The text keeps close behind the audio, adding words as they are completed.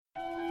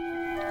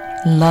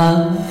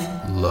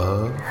Love.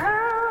 Love.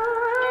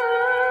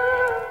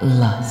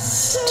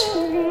 Lust.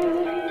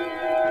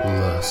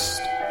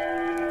 Lust.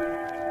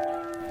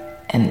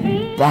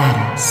 And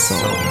badass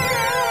soul.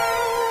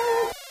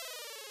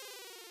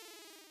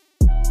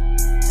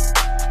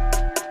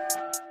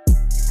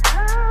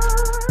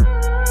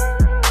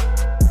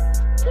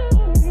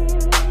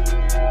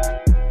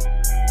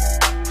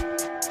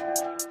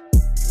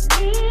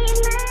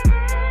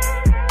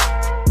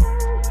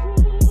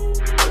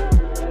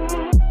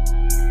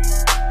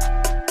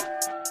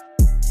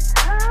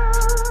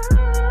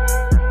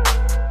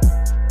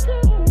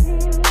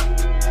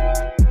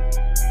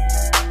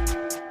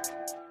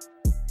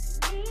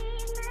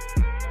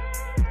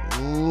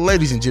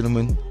 Ladies and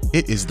gentlemen,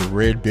 it is the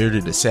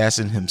red-bearded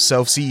assassin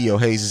himself. CEO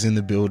Hayes is in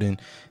the building.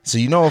 So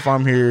you know if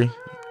I'm here,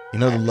 you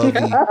know the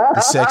lovely,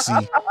 the sexy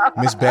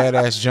Miss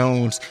Badass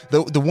Jones,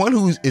 the one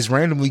who is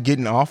randomly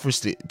getting offers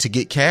to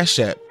get Cash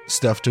App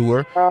stuff to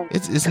her.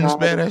 It's Miss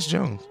Badass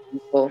Jones.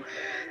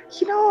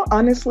 You know,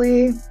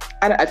 honestly,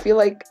 I feel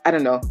like, I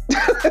don't know.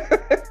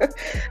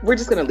 We're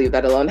just going to leave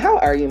that alone. How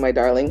are you, my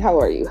darling? How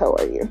are you?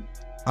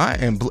 I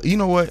am, you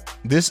know what?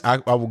 I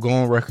will go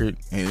on record,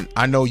 and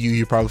I know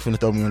you're probably finna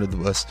throw me under the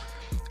bus.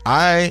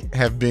 I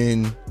have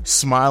been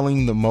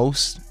smiling the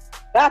most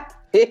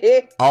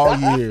all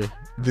year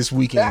this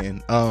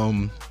weekend.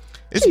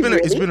 It's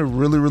been a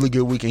really, really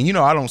good weekend. You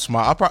know, I don't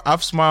smile.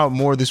 I've smiled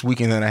more this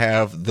weekend than I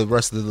have the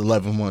rest of the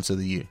 11 months of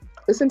the year.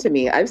 Listen to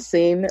me. I've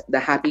seen the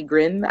happy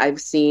grin. I've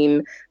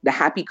seen the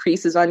happy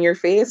creases on your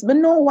face. But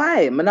know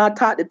why? I'm not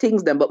taught the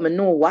things then, but I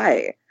know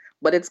why.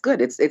 But it's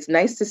good. It's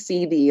nice to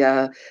see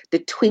the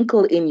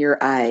twinkle in your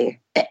eye.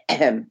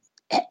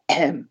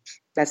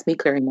 That's me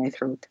clearing my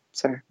throat.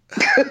 Sorry.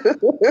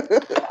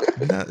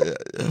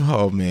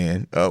 Oh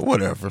man,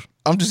 whatever.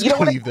 I'm just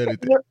gonna leave that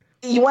at that.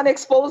 You want to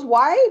expose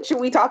why? Should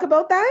we talk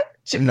about that?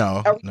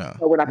 No.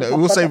 We're not.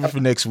 We'll save it for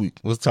next week.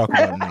 We'll talk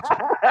about it next week.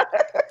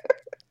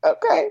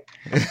 Okay.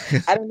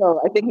 I don't know.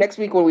 I think next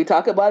week when we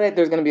talk about it,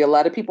 there's going to be a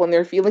lot of people in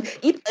their feelings.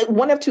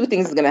 One of two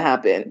things is going to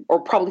happen,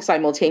 or probably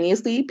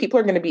simultaneously. People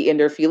are going to be in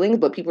their feelings,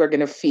 but people are going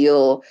to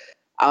feel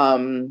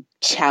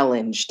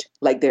challenged.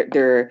 Like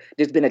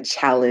there's been a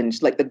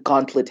challenge, like the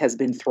gauntlet has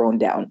been thrown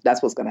down.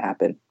 That's what's going to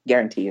happen.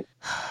 Guarantee you.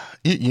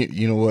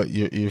 You know what?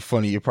 You're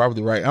funny. You're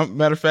probably right.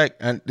 Matter of fact,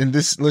 and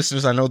this,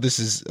 listeners, I know this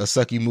is a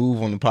sucky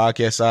move on the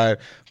podcast side,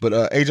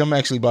 but Age, I'm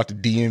actually about to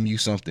DM you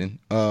something.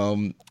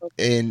 And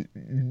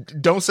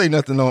don't say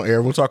nothing on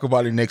air. We'll talk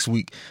about it next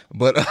week.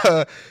 But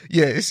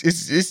yeah,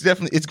 it's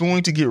definitely, it's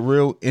going to get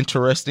real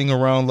interesting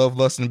around Love,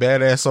 Lust, and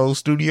Badass Soul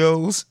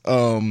Studios.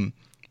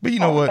 But you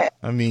know what?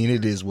 I mean,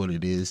 it is what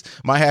it is.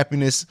 My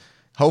happiness.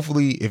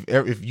 Hopefully,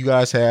 if you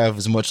guys have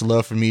as much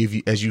love for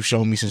me as you've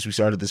shown me since we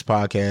started this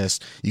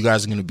podcast, you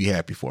guys are going to be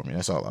happy for me.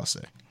 That's all I'll say.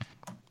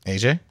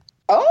 AJ?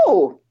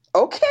 Oh,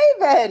 okay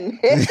then.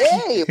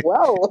 Hey,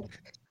 whoa.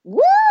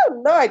 Woo!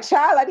 No,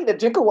 child, I need a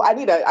drink of. I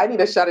need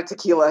a shot of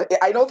tequila.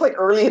 I know it's like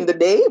early in the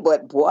day,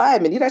 but boy, I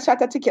need a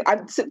shot of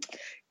tequila.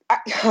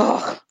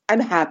 I'm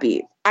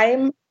happy.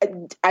 I'm.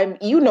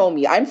 You know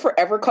me. I'm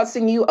forever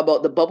cussing you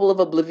about the bubble of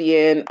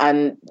oblivion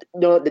and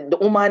the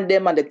woman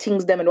them and the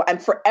things them, and I'm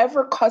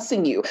forever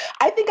cussing you.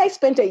 I think I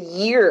spent a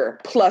year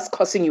plus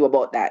cussing you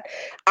about that.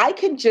 I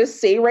can just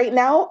say right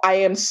now, I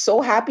am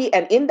so happy,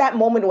 and in that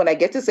moment when I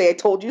get to say I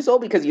told you so,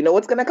 because you know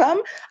what's gonna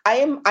come, I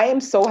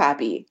am so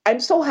happy. I'm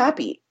so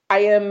happy. I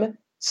am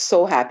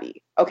so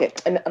happy. Okay,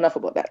 enough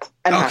about that.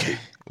 I'm happy.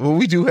 Well,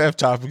 we do have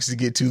topics to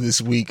get to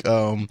this week.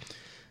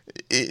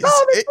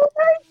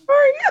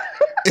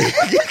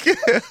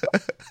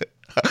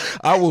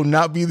 I will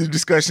not be the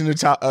discussion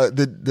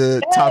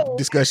the topic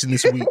discussion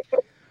this week.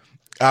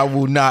 I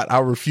will not. I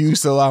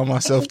refuse to allow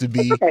myself to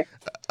be.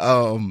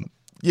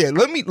 Yeah,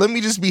 let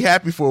me just be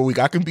happy for a week.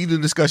 I can be the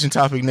discussion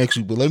topic next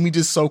week, but let me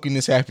just soak in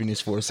this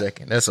happiness for a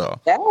second. That's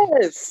all.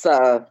 Yes,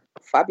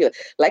 fabulous.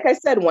 Like I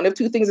said, one of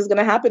two things is going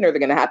to happen, or they're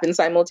going to happen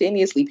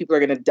simultaneously. People are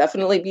going to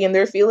definitely be in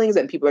their feelings,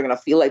 and people are going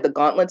to feel like the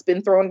gauntlet's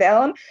been thrown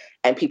down,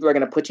 and people are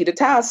going to put you to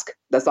task.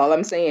 That's all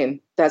I'm saying.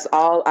 That's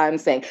all I'm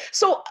saying.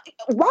 So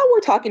while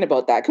we're talking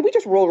about that, can we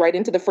just roll right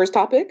into the first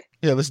topic?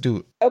 Yeah, let's do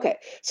it. Okay.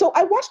 So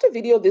I watched a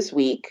video this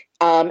week,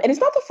 and it's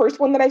not the first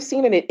one that I've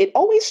seen, and it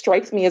always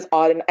strikes me as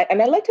odd.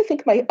 And I like to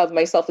think of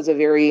myself as a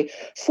very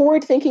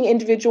forward-thinking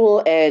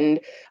individual, and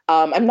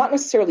I'm not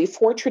necessarily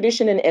for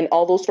tradition and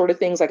all those sort of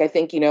things. Like I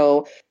think,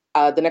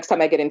 the next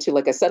time I get into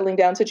like a settling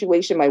down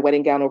situation, my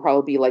wedding gown will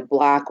probably be like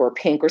black or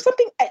pink or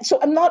something. So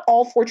I'm not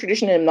all for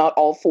tradition, and I'm not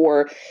all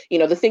for,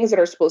 the things that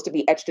are supposed to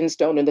be etched in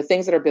stone and the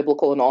things that are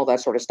biblical and all that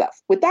sort of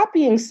stuff. With that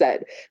being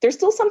said, there's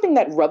still something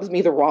that rubs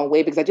me the wrong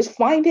way because I just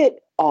find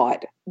it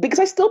odd, because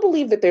I still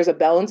believe that there's a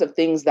balance of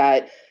things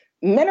that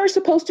men are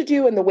supposed to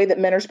do in the way that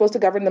men are supposed to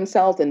govern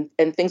themselves, and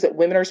things that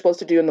women are supposed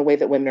to do in the way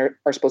that women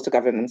are supposed to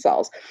govern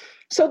themselves.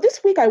 So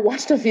this week I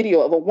watched a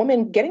video of a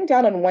woman getting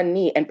down on one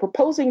knee and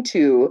proposing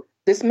to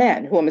this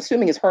man, who I'm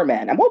assuming is her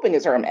man. I'm hoping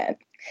is her man.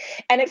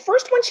 And at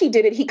first when she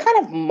did it, he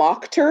kind of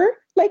mocked her,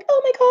 like,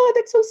 oh my God,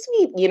 that's so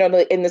sweet, you know,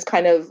 in this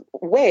kind of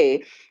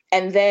way.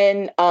 And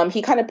then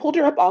he kind of pulled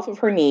her up off of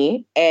her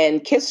knee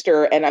and kissed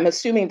her. And I'm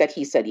assuming that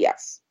he said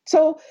yes.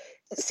 So,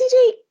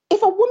 CJ,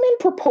 if a woman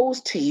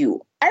proposed to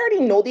you, I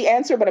already know the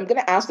answer, but I'm going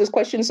to ask this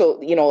question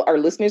so, you know, our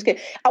listeners can.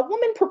 A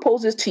woman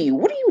proposes to you.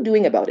 What are you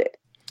doing about it?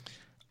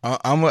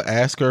 I'm going to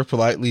ask her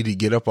politely to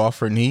get up off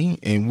her knee,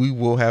 and we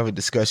will have a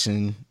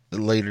discussion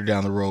later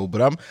down the road.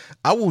 But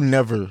I will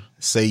never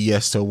say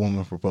yes to a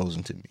woman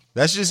proposing to me.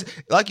 That's just,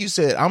 like you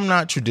said, I'm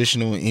not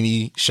traditional in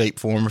any shape,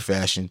 form, or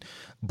fashion.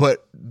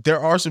 But there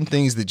are some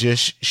things that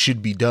just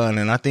should be done.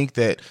 And I think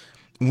that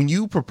when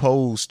you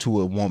propose to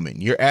a woman,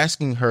 you're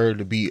asking her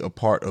to be a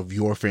part of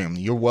your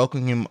family. You're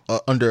welcoming him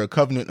under a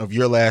covenant of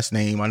your last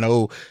name. I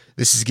know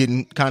this is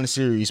getting kind of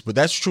serious, but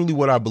that's truly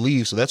what I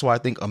believe. So that's why I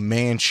think a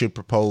man should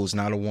propose,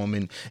 not a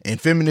woman. And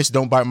feminists,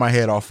 don't bite my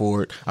head off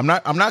for it. I'm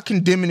not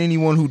condemning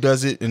anyone who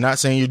does it and not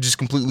saying you're just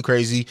completely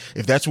crazy.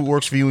 If that's what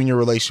works for you in your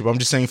relationship, I'm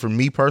just saying for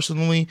me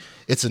personally,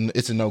 it's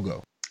a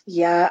no-go.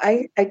 Yeah,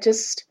 I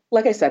just,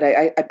 like I said,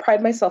 I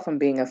pride myself on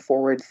being a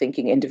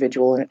forward-thinking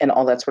individual and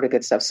all that sort of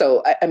good stuff.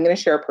 So I'm going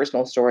to share a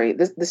personal story.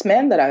 This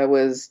man that I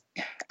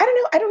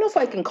don't know if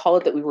I can call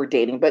it that we were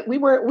dating, but we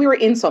were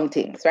in some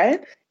things,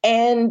 right?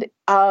 And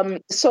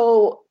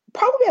so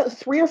probably about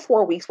 3 or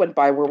 4 weeks went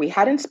by where we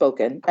hadn't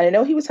spoken, and I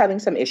know he was having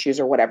some issues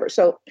or whatever.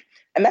 So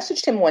I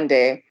messaged him one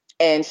day,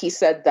 and he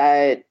said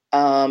that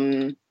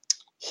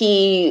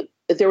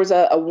there was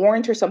a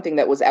warrant or something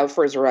that was out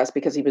for his arrest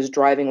because he was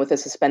driving with a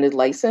suspended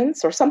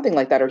license or something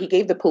like that, or he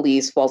gave the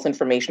police false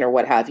information or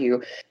what have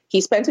you. He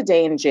spent a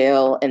day in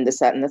jail and this,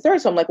 that, and the third.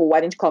 So I'm like, well, why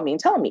didn't you call me and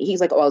tell me?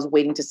 He's like, oh, I was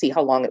waiting to see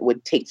how long it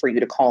would take for you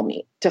to call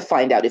me to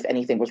find out if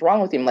anything was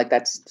wrong with him. Like,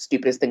 that's the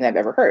stupidest thing I've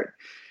ever heard.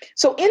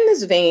 So in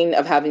this vein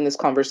of having this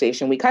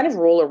conversation, we kind of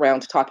roll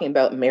around to talking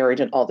about marriage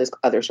and all this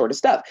other sort of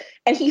stuff.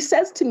 And he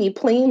says to me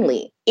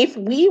plainly, if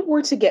we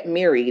were to get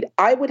married,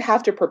 I would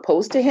have to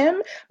propose to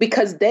him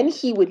because then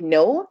he would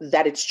know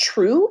that it's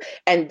true.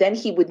 And then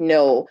he would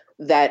know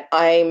that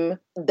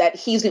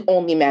he's the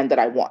only man that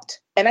I want.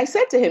 And I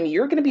said to him,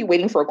 you're going to be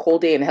waiting for a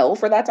cold day in hell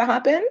for that to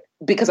happen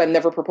because I'm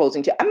never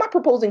proposing to, I'm not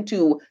proposing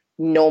to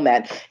no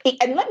man.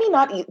 And let me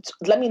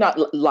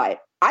not lie.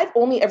 I've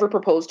only ever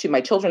proposed to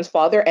my children's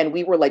father, and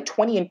we were like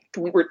 20 and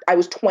I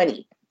was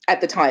 20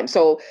 at the time.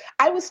 So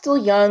I was still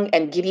young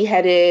and giddy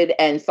headed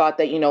and thought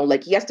that,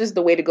 like, yes, this is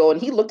the way to go. And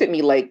he looked at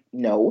me like,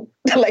 no,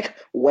 like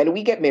when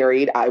we get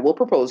married, I will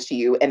propose to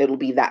you and it'll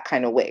be that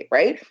kind of way.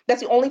 Right.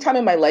 That's the only time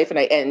in my life.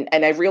 And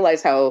I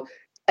realized how,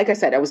 like I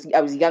said, I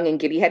was young and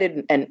giddy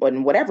headed and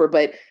whatever,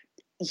 but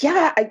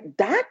yeah,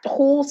 that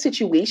whole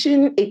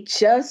situation, it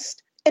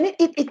just, and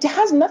it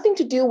has nothing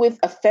to do with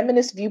a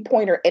feminist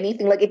viewpoint or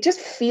anything. Like, it just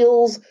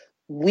feels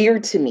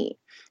weird to me.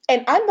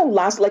 And I'm the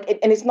last, like,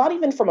 and it's not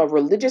even from a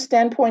religious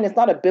standpoint. It's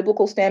not a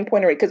biblical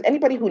standpoint, or because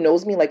anybody who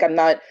knows me, like, I'm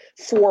not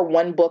for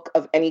one book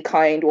of any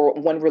kind or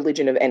one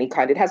religion of any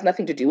kind. It has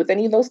nothing to do with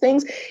any of those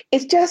things.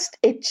 It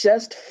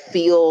just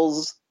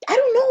feels, I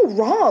don't know,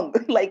 wrong.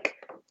 Like,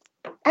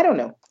 I don't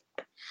know.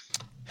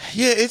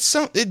 Yeah,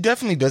 it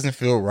definitely doesn't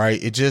feel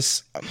right. It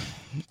just,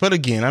 but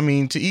again, I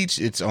mean, to each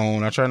its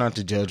own. I try not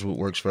to judge what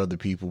works for other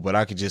people, but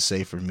I could just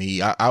say for me,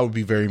 I would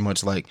be very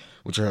much like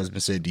what your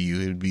husband said to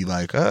you. It would be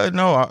like,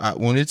 no,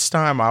 when it's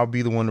time, I'll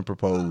be the one to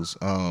propose.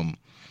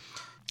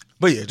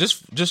 But yeah,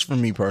 just for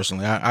me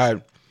personally,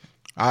 I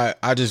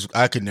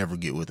could never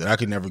get with it. I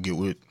could never get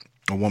with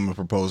a woman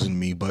proposing to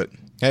me, but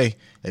hey,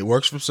 it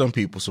works for some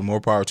people, so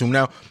more power to them.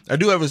 Now, I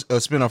do have a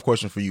spin-off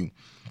question for you.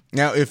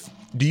 Now,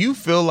 do you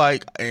feel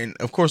like, and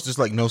of course there's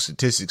like no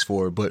statistics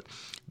for it, but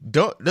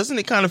doesn't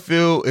it kind of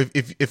feel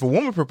if a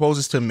woman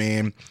proposes to a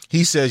man,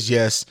 he says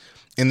yes,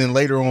 and then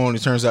later on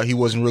it turns out he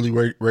wasn't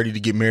really ready to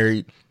get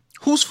married,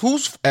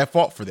 who's at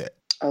fault for that?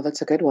 Oh,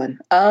 that's a good one.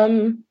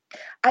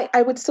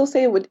 I would still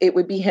say it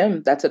would be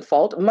him that's at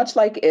fault. Much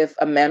like if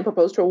a man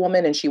proposed to a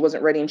woman and she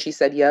wasn't ready and she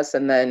said yes,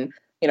 and then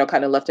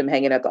kind of left him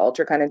hanging at the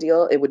altar kind of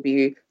deal, it would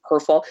be her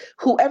fault.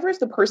 Whoever is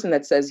the person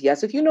that says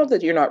yes, if you know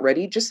that you're not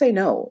ready, just say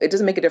no. It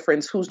doesn't make a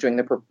difference who's doing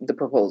the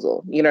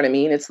proposal. You know what I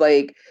mean? It's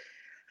like,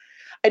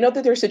 I know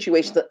that there are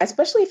situations,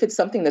 especially if it's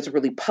something that's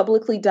really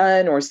publicly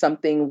done or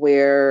something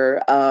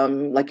where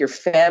like your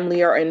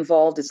family are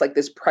involved. It's like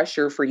this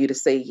pressure for you to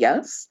say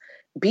yes.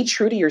 Be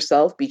true to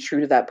yourself. Be true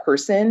to that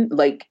person.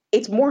 Like,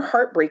 it's more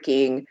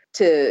heartbreaking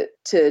to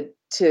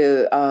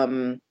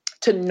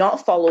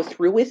not follow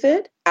through with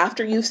it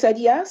after you've said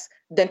yes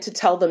than to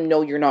tell them,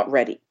 no, you're not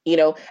ready.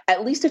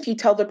 At least if you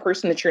tell the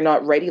person that you're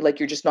not ready, like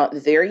you're just not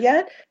there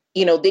yet,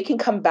 they can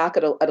come back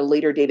at a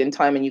later date in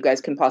time and you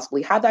guys can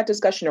possibly have that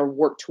discussion or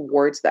work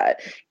towards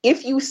that.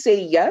 If you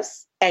say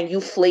yes and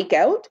you flake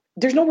out,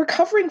 there's no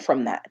recovering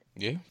from that.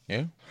 Yeah.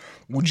 Yeah.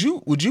 Would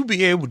you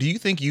be able, do you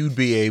think you'd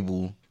be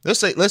able,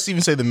 let's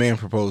even say the man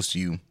proposed to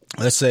you.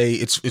 Let's say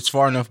it's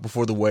far enough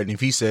before the wedding. If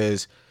he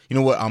says, you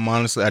know what,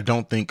 I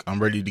don't think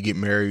I'm ready to get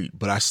married,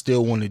 but I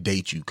still want to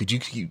date you. Could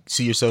you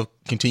see yourself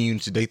continuing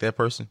to date that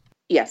person?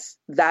 Yes,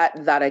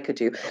 that I could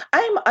do.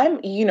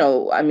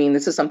 I mean,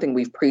 this is something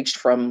we've preached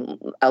from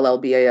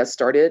LLBAS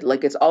started.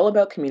 Like, it's all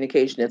about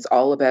communication. It's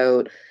all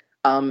about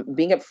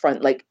being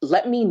upfront. Like,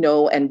 let me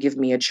know and give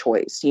me a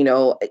choice.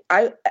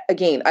 I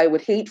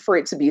would hate for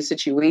it to be a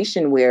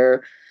situation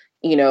where,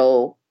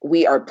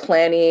 we are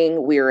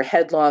planning, we're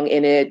headlong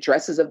in it,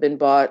 dresses have been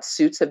bought,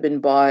 suits have been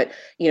bought,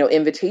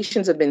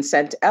 invitations have been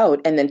sent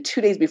out. And then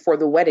 2 days before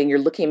the wedding, you're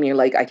looking at me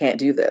like, I can't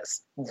do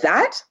this.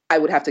 That I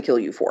would have to kill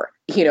you for,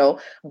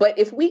 But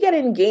if we get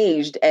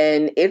engaged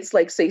and it's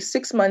like, say,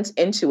 6 months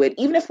into it,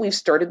 even if we've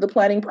started the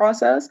planning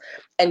process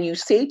and you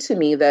say to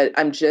me that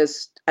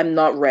I'm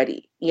not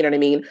ready, you know what I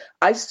mean?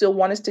 I still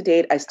want us to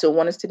date. I still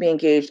want us to be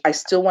engaged. I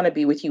still want to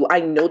be with you. I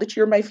know that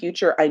you're my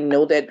future. I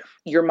know that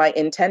you're my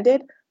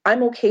intended.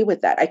 I'm okay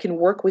with that. I can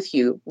work with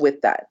you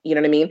with that. You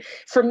know what I mean?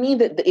 For me,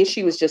 the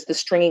issue is just the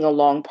stringing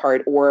along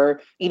part,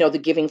 or, the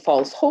giving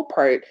false hope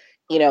part.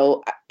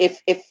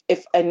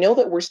 If I know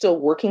that we're still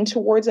working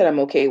towards it, I'm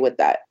okay with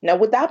that. Now,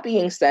 with that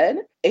being said,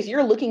 if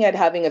you're looking at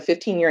having a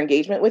 15-year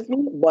engagement with me,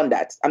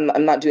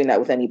 I'm not doing that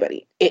with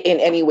anybody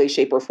in any way,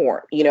 shape, or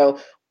form,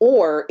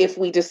 Or if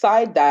we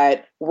decide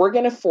that we're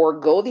going to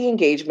forego the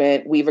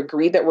engagement, we've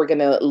agreed that we're going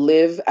to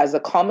live as a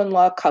common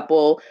law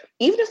couple,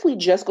 even if we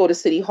just go to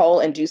City Hall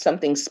and do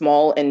something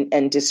small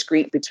and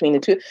discreet between the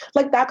two,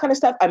 like that kind of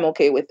stuff, I'm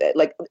okay with it.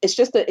 Like, it's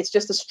just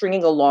the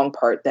stringing along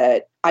part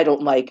that I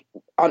don't like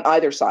on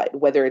either side,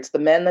 whether it's the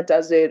man that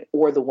does it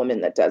or the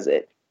woman that does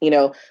it.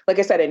 Like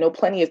I said, I know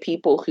plenty of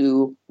people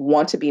who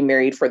want to be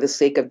married for the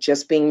sake of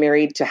just being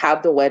married, to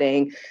have the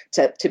wedding,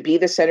 to be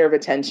the center of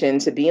attention,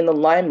 to be in the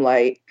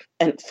limelight,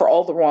 and for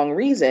all the wrong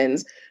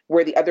reasons,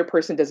 where the other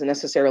person doesn't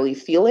necessarily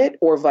feel it,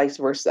 or vice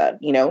versa.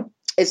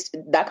 It's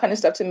that kind of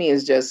stuff to me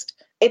is just,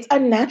 it's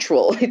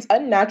unnatural. It's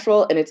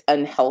unnatural and it's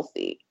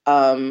unhealthy.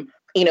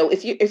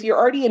 If you're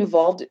already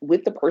involved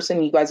with the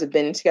person, you guys have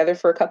been together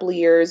for a couple of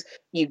years,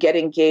 you get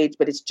engaged,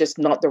 but it's just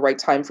not the right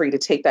time for you to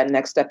take that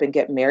next step and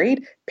get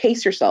married.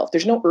 Pace yourself.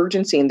 There's no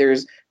urgency and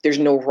there's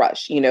no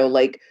rush.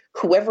 Like,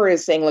 whoever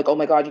is saying like, oh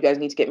my God, you guys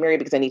need to get married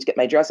because I need to get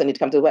my dress, I need to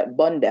come to the wedding,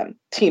 bun them.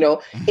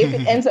 If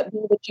it ends up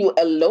being that you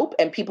elope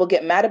and people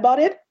get mad about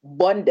it,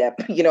 bun them.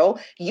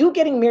 You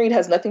getting married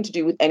has nothing to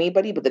do with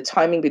anybody but the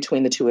timing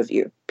between the two of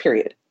you.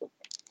 Period.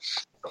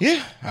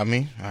 Yeah, I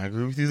mean, I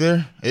agree with you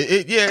there.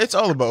 It's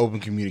all about open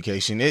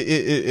communication.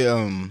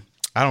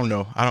 I don't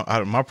know.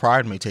 My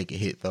pride may take a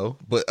hit though,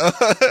 but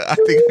I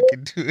think I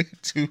can do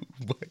it too.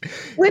 But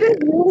would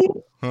it really?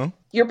 Huh?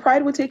 Your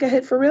pride would take a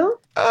hit for real?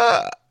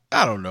 I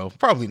don't know.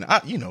 Probably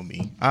not. You know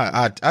me.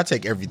 I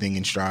take everything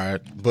in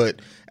stride,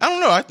 but I don't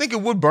know. I think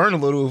it would burn a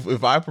little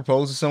if I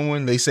propose to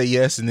someone, they say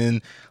yes, and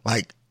then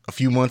like a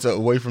few months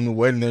away from the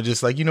wedding, they're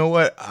just like, you know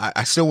what?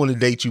 I still want to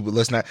date you, but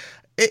let's not.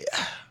 I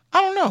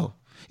don't know.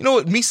 You know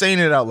what? Me saying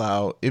it out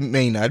loud, it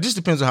may not. It just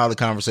depends on how the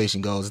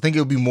conversation goes. I think it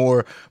would be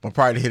more my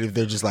pride to hit if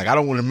they're just like, I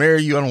don't want to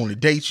marry you. I don't want to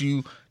date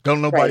you.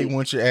 Don't nobody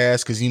want your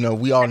ass, because,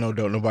 we all know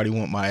don't nobody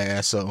want my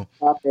ass. So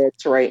stop it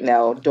right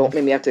now. Don't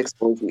make me have to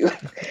expose you.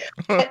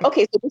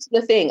 Okay, so this is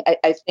the thing.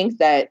 I think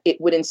that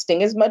it wouldn't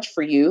sting as much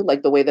for you,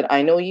 like the way that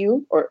I know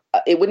you, or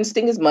it wouldn't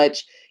sting as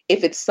much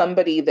if it's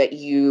somebody that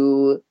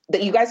you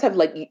guys have,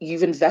 like,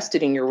 you've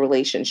invested in your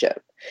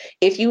relationship.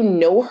 If you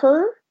know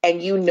her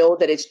and you know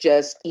that it's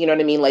just, you know what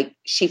I mean? Like,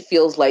 she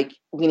feels like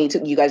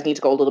you guys need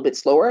to go a little bit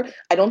slower.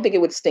 I don't think it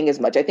would sting as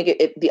much. I think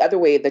it the other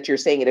way that you're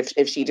saying it,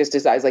 if she just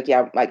decides like,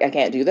 yeah, like I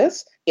can't do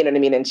this, you know what I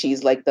mean? And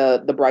she's like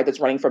the bride that's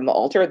running from the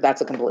altar,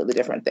 that's a completely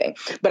different thing.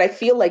 But I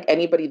feel like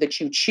anybody that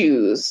you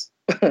choose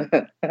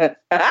for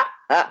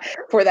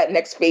that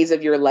next phase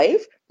of your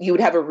life, you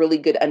would have a really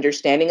good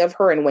understanding of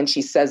her. And when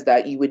she says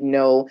that, you would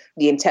know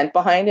the intent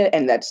behind it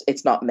and that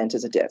it's not meant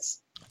as a diss.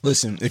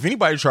 Listen, if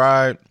anybody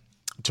tried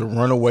to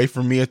run away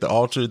from me at the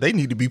altar, they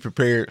need to be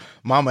prepared.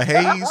 Mama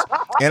Hayes,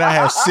 and I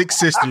have 6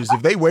 sisters.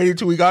 If they waited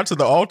till we got to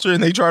the altar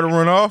and they try to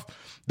run off,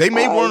 they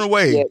may run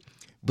away. Yeah.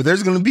 But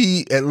there's going to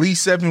be at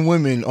least 7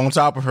 women on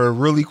top of her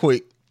really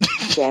quick.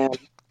 Damn.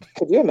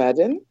 Could you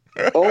imagine?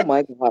 Oh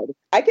my God.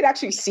 I could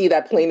actually see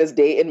that plain as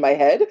day in my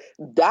head.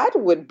 That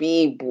would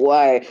be,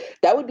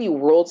 that would be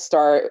World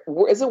Star.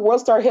 Is it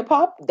World Star Hip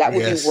Hop? That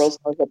would be World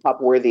Star Hip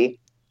Hop worthy.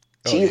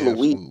 Jeez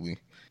Louise. Absolutely.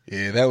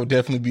 Yeah, that would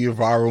definitely be a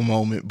viral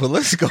moment. But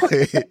let's go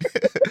ahead.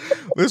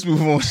 Let's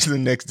move on to the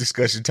next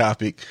discussion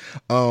topic.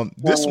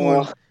 This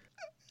one,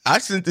 I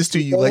sent this to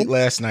you late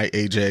last night,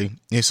 AJ.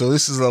 And so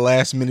this is a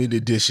last minute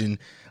addition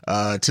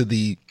to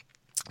the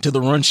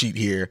run sheet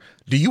here.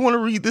 Do you want to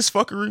read this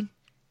fuckery?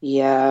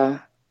 Yeah.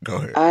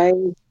 Go ahead.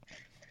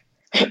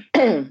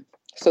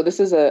 So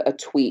this is a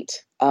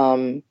tweet.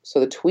 So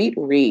the tweet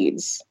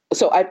reads,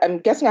 so I'm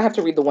guessing I have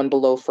to read the one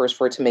below first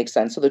for it to make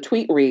sense. So the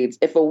tweet reads,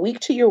 if a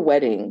week to your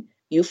wedding,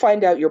 you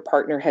find out your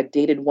partner had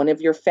dated one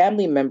of your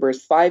family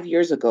members 5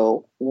 years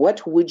ago,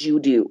 what would you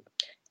do?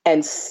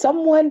 And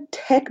someone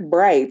tech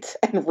bright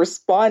and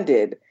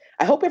responded,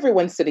 I hope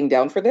everyone's sitting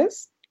down for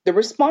this. The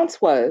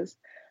response was,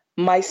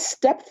 my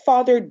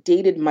stepfather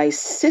dated my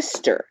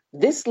sister.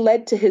 This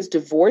led to his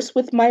divorce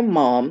with my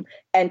mom.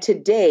 And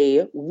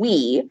today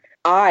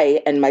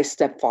I and my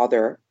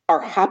stepfather are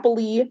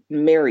happily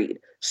married.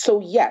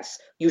 So yes,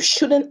 you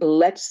shouldn't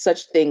let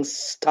such things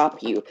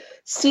stop you.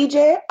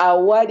 CJ, I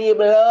want the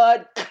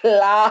blood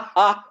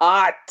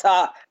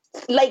clot.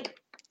 Like,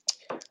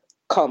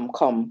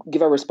 come,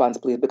 give a response,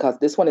 please, because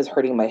this one is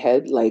hurting my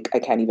head. Like, I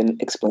can't even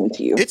explain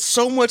to you. It's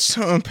so much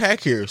to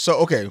unpack here. So,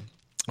 okay.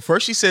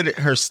 First, she said that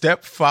her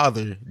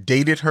stepfather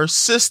dated her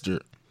sister,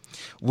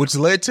 which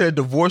led to a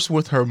divorce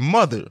with her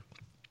mother.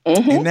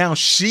 And now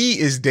she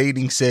is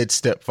dating said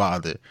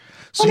stepfather.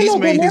 So he's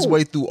made his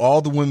way through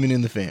all the women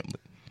in the family.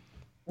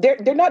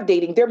 They're not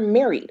dating. They're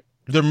married.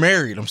 They're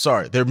married. I'm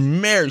sorry. They're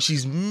married.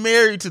 She's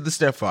married to the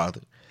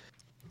stepfather.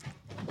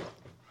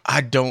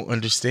 I don't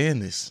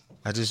understand this.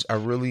 I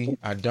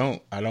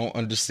don't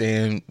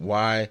understand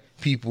why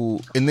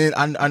people, and then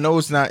I know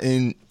it's not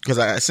in, because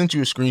I sent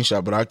you a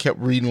screenshot, but I kept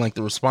reading like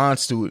the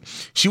response to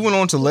it. She went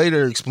on to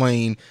later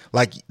explain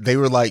like they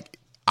were like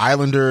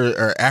Islander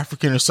or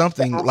African or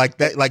something like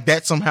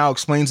that somehow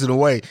explains it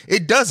away.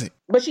 It doesn't.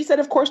 But she said,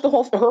 of course,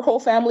 her whole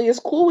family is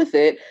cool with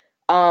it.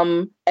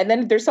 And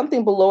then there's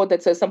something below it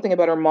that says something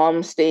about her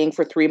mom staying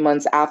for 3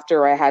 months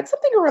after I had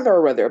something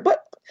or other. But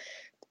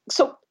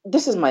so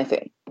this is my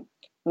thing.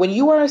 When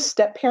you are a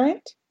step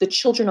parent, the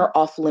children are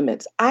off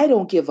limits. I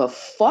don't give a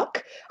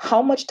fuck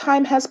how much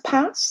time has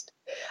passed.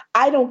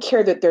 I don't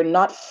care that they're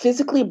not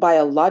physically,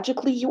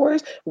 biologically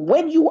yours.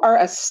 When you are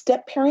a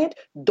step parent,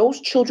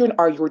 those children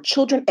are your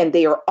children and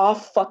they are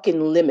off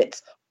fucking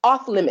limits.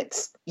 Off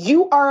limits.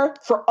 You are,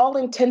 for all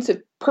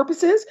intensive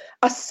purposes,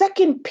 a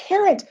second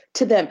parent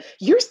to them.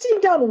 You're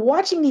sitting down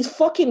watching these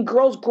fucking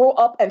girls grow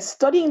up and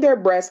studying their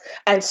breasts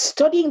and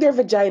studying their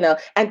vagina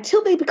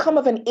until they become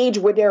of an age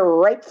where they're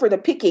ripe for the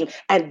picking.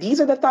 And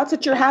these are the thoughts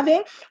that you're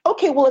having?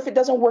 Okay, well, if it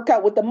doesn't work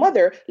out with the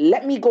mother,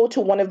 let me go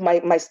to one of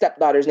my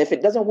stepdaughters. And if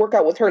it doesn't work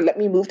out with her, let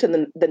me move to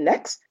the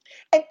next.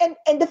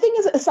 And the thing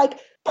is, it's like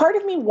part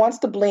of me wants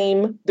to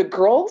blame the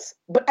girls,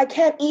 but I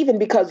can't even,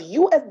 because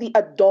you as the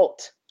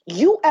adult,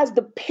 you as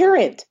the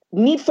parent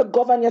need to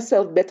govern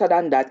yourself better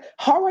than that.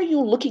 How are you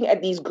looking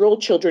at these girl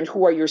children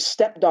who are your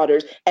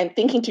stepdaughters and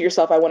thinking to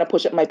yourself, I want to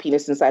push up my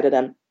penis inside of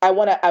them. I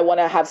want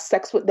to have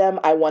sex with them.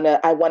 I want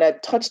to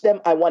touch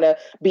them. I want to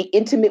be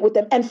intimate with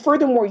them. And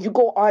furthermore, you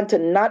go on to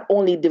not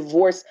only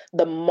divorce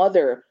the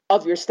mother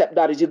of your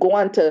stepdaughters, you go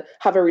on to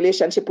have a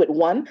relationship with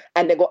one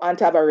and then go on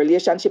to have a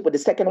relationship with the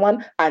second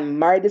one and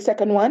marry the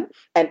second one.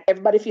 And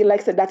everybody feel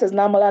like that is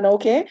normal and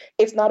okay.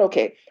 It's not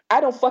okay. I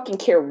don't fucking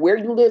care where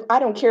you live. I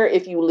don't care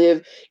if you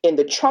live in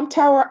the Trump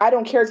Tower. I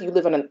don't care if you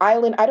live on an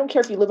island. I don't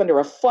care if you live under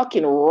a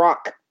fucking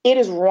rock. It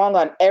is wrong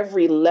on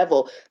every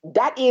level.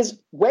 That is,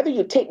 whether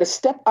you take the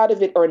step out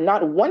of it or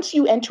not, once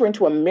you enter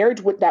into a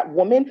marriage with that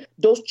woman,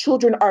 those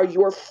children are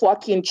your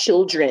fucking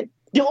children.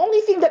 The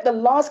only thing that the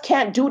laws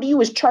can't do to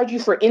you is charge you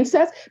for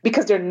incest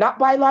because they're not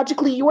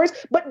biologically yours,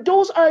 but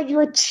those are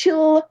your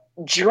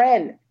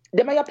children.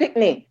 Them are your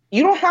picnic.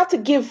 You don't have to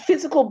give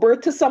physical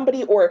birth to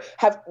somebody or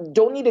have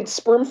donated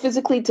sperm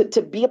physically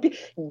to be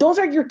those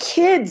are your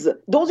kids.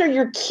 Those are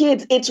your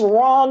kids. It's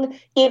wrong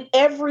in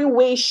every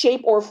way,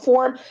 shape, or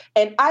form.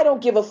 And I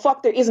don't give a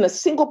fuck. There isn't a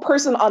single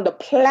person on the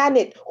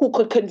planet who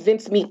could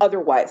convince me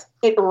otherwise.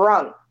 It's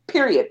wrong.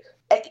 Period.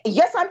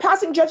 Yes, I'm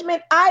passing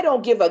judgment. I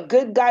don't give a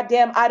good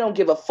goddamn. I don't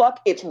give a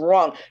fuck. It's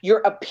wrong. You're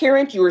a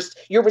parent.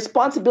 Your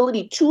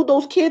responsibility to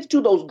those kids,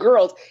 to those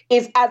girls,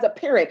 is as a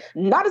parent,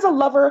 not as a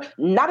lover,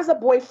 not as a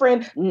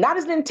boyfriend, not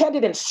as an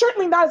intended, and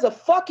certainly not as a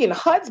fucking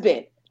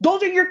husband.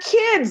 Those are your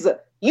kids.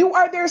 You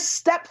are their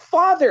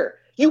stepfather.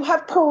 You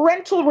have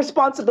parental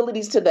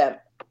responsibilities to them.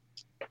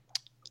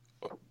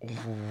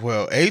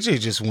 Well,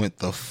 AJ just went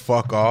the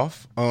fuck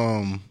off.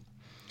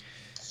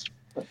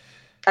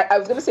 I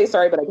was going to say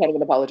sorry, but I can't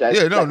even apologize.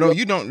 Yeah, no,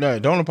 you don't. No,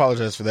 don't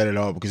apologize for that at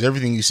all, because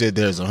everything you said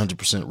there is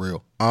 100%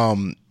 real.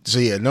 So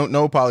yeah,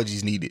 no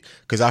apologies needed,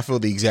 because I feel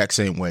the exact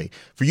same way.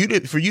 For you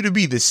to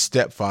be the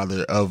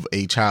stepfather of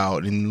a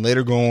child and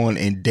later go on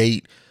and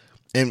date,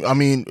 and I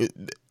mean,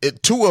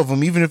 two of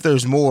them, even if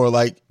there's more,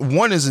 like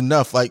one is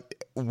enough.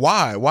 Like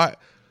why?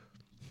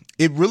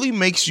 It really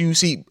makes you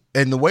see.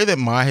 And the way that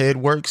my head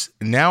works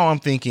now, I'm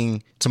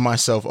thinking to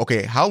myself,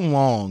 okay, how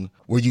long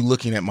were you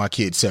looking at my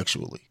kid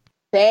sexually?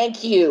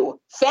 Thank you.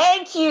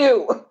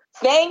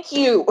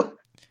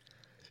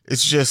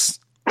 It's just,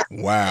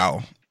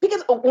 wow.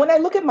 Because when I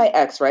look at my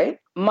ex, right,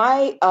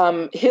 my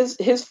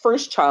his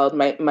first child,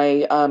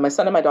 my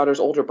son and my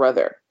daughter's older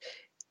brother,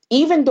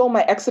 even though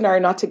my ex and I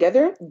are not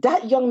together,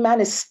 that young man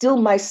is still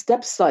my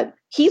stepson.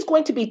 He's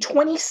going to be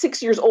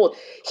 26 years old.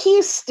 He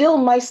is still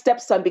my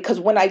stepson, because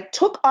when I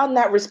took on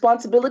that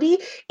responsibility,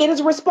 it is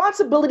a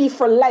responsibility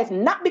for life,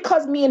 not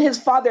because me and his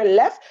father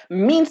left,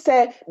 means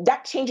that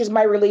changes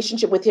my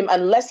relationship with him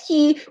unless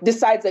he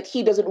decides that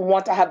he doesn't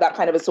want to have that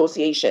kind of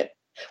association.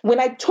 When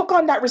I took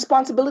on that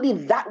responsibility,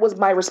 that was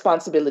my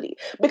responsibility.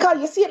 Because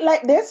you see it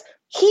like this,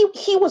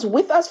 he was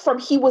with us from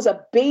he was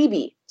a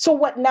baby. So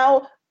what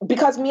now?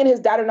 Because me and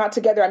his dad are not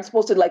together, I'm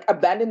supposed to like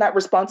abandon that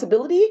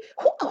responsibility?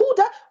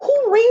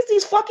 Who raised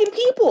these fucking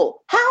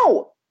people?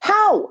 How?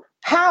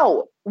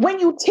 How? When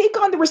you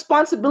take on the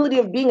responsibility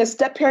of being a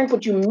step parent,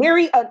 but you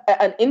marry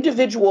an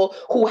individual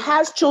who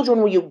has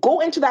children, when you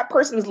go into that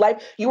person's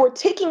life, you are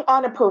taking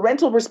on a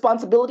parental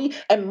responsibility.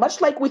 And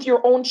much like with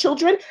your own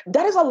children,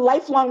 that is a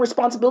lifelong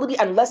responsibility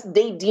unless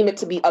they deem it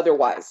to be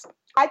otherwise.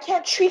 I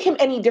can't treat him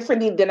any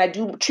differently than I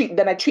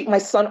treat my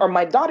son or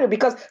my daughter,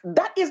 because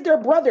that is their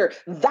brother.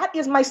 That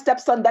is my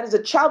stepson. That is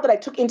a child that I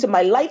took into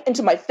my life,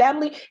 into my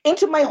family,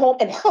 into my home,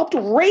 and helped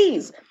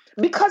raise.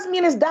 Because me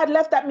and his dad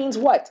left, that means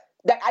what?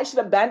 That I should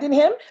abandon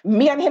him?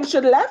 Me and him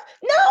should have left?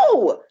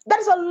 No, that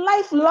is a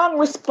lifelong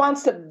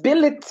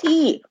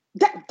responsibility.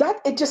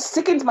 That it just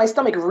sickens my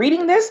stomach.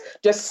 Reading this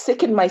just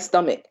sickened my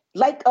stomach.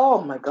 Like,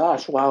 oh my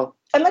gosh, wow.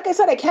 And like I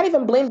said, I can't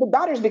even blame the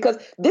daughters, because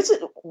this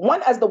is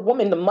one, as the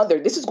woman, the mother,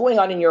 this is going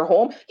on in your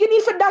home. You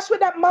need to dash with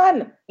that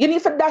man. You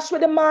need to dash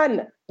with the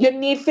man. You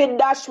need to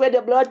dash with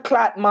the blood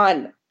clot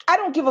man. I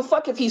don't give a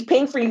fuck if he's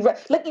paying for you.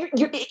 Like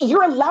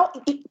you're allowed.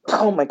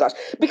 Oh my gosh.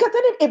 Because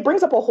then it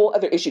brings up a whole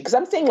other issue. Because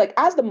I'm saying, like,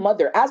 as the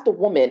mother, as the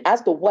woman,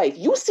 as the wife,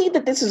 you see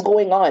that this is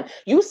going on.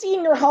 You see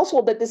in your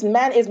household that this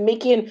man is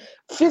making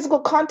physical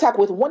contact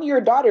with one of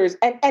your daughters,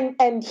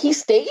 and he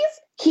stays.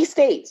 He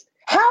stays.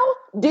 How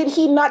did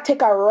he not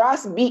take a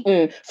ras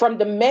beating from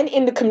the men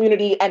in the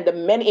community and the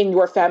men in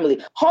your family?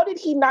 How did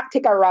he not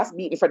take a ras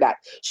beating for that?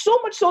 So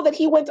much so that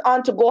he went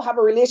on to go have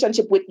a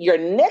relationship with your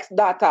next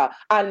daughter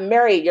and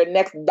marry your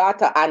next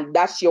daughter, and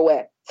that's your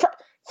way.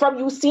 From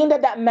you seeing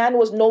that man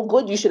was no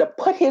good, you should have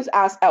put his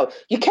ass out.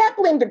 You can't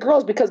blame the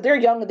girls because they're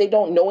young and they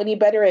don't know any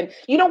better. And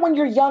you know, when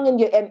you're young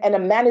and a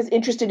man is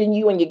interested in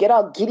you and you get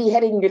all giddy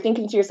headed and you're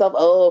thinking to yourself,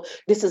 oh,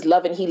 this is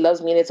love and he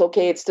loves me and it's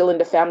okay, it's still in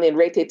the family and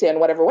rate and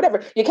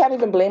whatever. You can't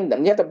even blame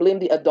them. You have to blame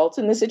the adults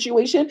in this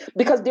situation,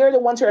 because they're the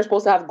ones who are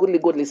supposed to have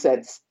goodly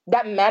sense.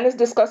 That man is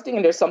disgusting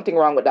and there's something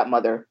wrong with that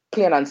mother.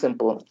 Plain and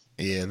simple.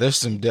 Yeah, there's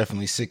some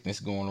definitely sickness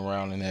going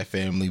around in that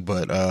family,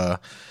 but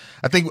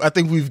I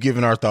think we've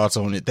given our thoughts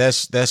on it.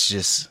 That's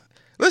just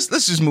let's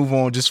just move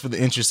on, just for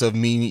the interest of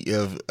me,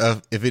 of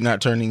if it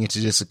not turning into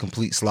just a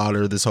complete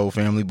slaughter of this whole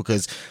family,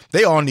 because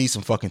they all need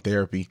some fucking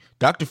therapy.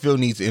 Dr. Phil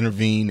needs to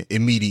intervene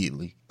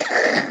immediately.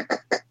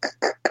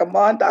 Come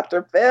on,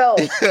 Dr. Phil.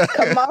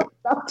 Come on,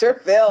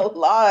 Dr. Phil.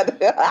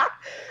 Lord.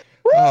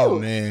 Oh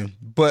man.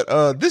 But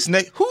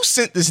who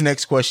sent this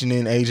next question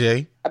in,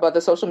 AJ? About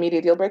the social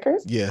media deal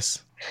breakers?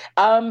 Yes.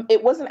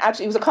 It wasn't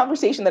actually, it was a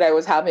conversation that I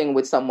was having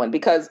with someone,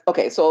 because,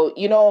 okay, so,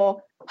 you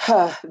know,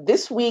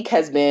 this week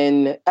has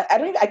been,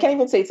 I can't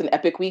even say it's an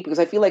epic week, because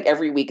I feel like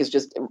every week is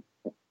just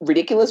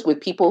ridiculous with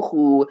people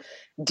who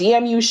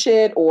DM you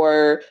shit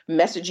or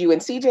message you.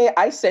 And CJ,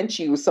 I sent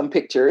you some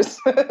pictures.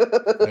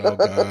 Oh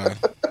God.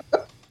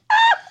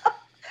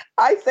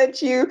 I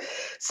sent you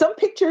some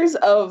pictures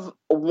of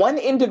one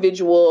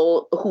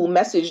individual who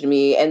messaged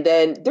me, and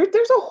then there's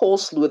a whole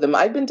slew of them.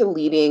 I've been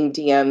deleting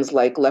DMs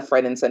like left,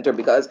 right, and center,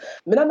 because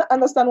I don't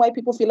understand why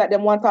people feel like they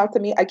want to talk to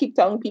me. I keep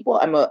telling people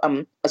I'm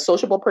a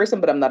sociable person,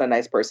 but I'm not a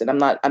nice person. I'm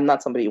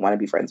not somebody you want to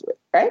be friends with,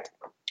 right?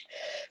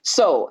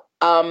 So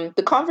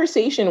the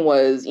conversation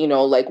was, you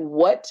know, like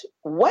what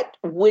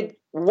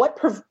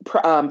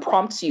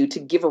prompts you to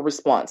give a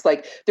response?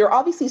 Like, there are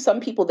obviously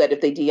some people that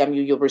if they DM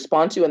you, you'll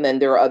respond to, and then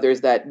there are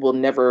others that will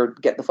never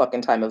get the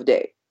fucking time of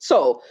day.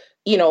 So,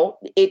 you know,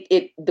 it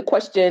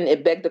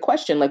begged the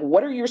question, like,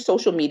 what are your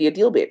social media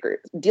deal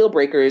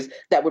breakers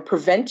that would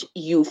prevent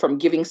you from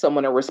giving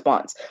someone a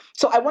response?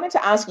 So I wanted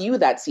to ask you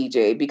that,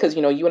 CJ, because,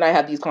 you know, you and I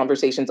have these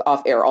conversations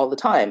off air all the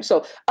time.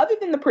 So other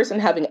than the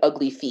person having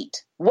ugly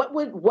feet,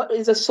 what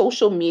is a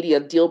social media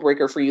deal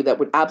breaker for you that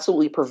would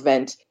absolutely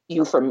prevent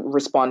you from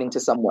responding to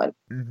someone?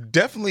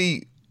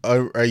 Definitely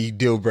a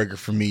deal breaker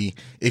for me.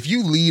 If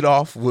you lead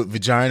off with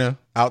vagina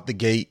out the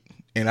gate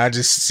and I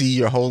just see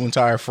your whole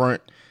entire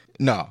front,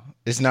 no,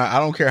 it's not. I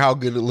don't care how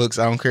good it looks.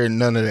 I don't care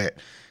none of that.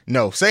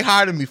 No, say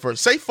hi to me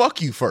first. Say fuck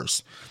you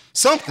first.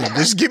 Something.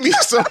 Just give me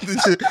something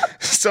to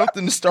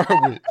start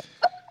with.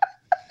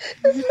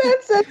 This man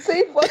said,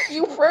 say fuck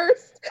you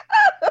first.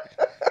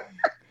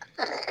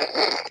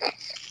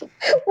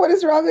 What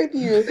is wrong with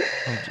you?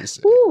 I'm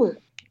just saying.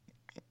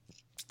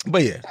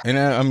 But yeah, and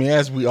I mean,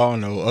 as we all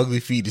know, ugly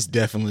feet is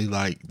definitely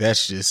like,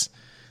 that's just,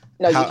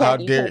 no. How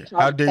dare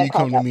you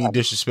come to me and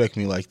disrespect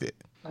me like that?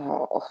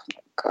 Oh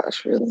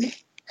gosh, really?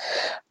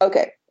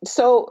 Okay,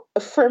 so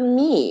for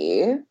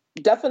me,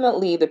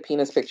 definitely the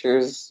penis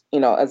pictures, you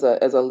know, as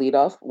a lead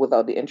off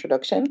without the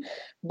introduction.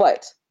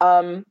 But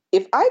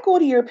if I go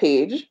to your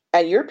page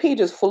and your page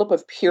is full up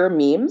of pure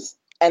memes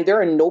and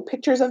there are no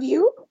pictures of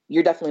you,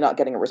 you're definitely not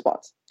getting a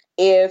response.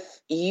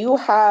 If you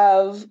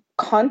have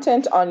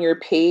content on your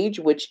page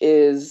which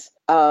is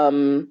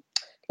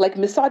like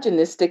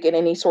misogynistic in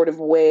any sort of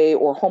way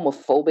or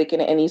homophobic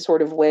in any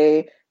sort of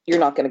way, you're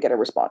not going to get a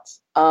response.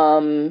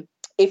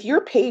 If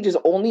your page is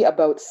only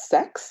about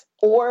sex,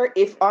 or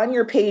if on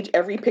your page,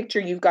 every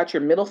picture you've got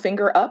your middle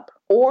finger up,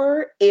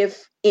 or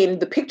if in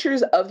the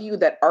pictures of you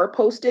that are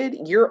posted,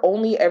 you're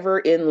only ever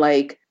in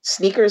like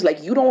sneakers,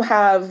 like you don't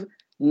have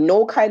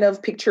no kind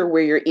of picture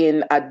where you're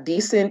in a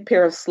decent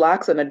pair of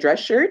slacks and a dress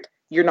shirt,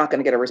 you're not going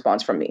to get a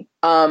response from me.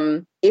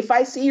 If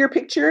I see your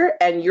picture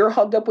and you're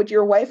hugged up with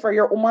your wife or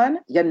your woman,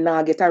 you're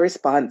not get a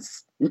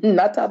response.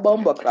 Not a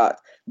bumbo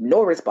cloth.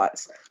 No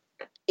response.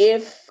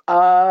 If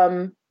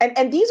and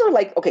these are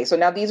like, okay, so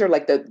now these are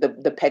like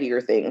the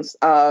pettier things.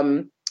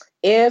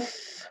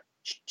 If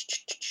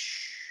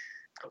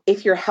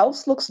your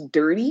house looks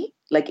dirty,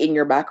 like in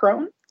your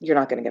background, you're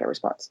not going to get a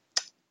response.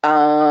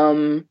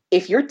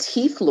 If your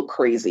teeth look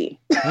crazy,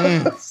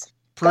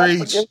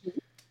 preach.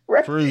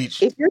 Right?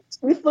 Preach. If your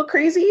teeth look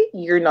crazy,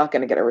 you're not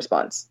going to get a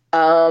response.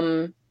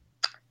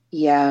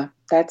 Yeah,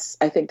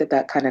 I think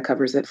that kind of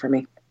covers it for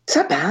me. Is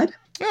that bad?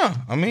 Yeah,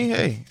 I mean,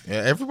 hey,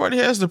 everybody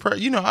has the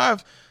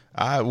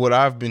what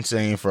I've been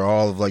saying for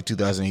all of like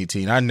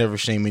 2018. I never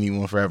shame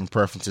anyone for having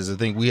preferences. I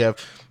think we have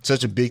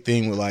such a big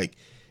thing with like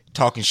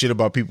talking shit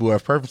about people who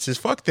have preferences.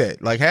 Fuck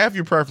that. Like, have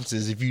your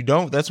preferences. If you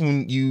don't, that's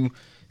when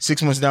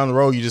 6 months down the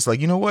road, you're just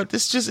like, you know what,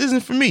 this just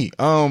isn't for me.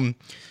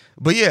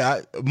 But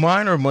yeah,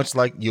 mine are much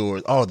like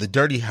yours. Oh, the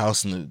dirty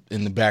house in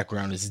the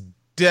background is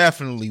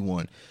definitely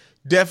one.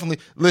 Definitely.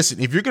 Listen,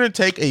 if you're gonna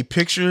take a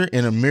picture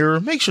in a mirror,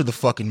 make sure the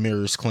fucking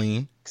mirror is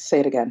clean.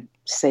 Say it again.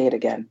 Say it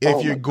again.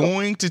 If you're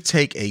going to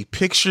take a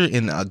picture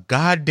in a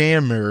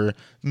goddamn mirror,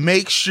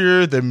 make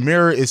sure the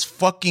mirror is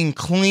fucking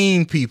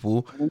clean,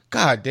 people.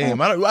 God damn.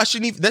 I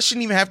shouldn't even, that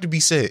shouldn't even have to be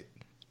said.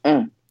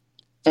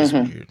 Just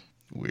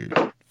weird.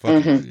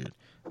 Fucking weird.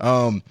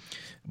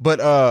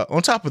 But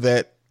on top of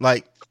that,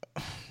 like,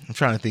 I'm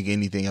trying to think of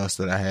anything else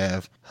that I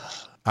have.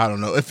 I don't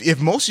know.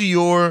 If most of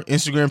your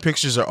Instagram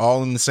pictures are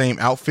all in the same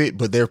outfit,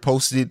 but they're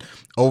posted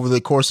over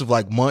the course of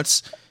like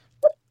months,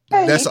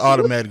 that's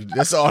automatic.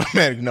 That's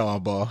automatic. No,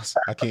 boss.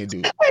 I can't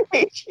do it. I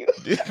hate you.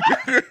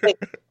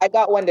 I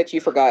got one that you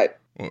forgot.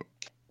 What?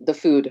 The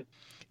food.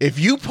 If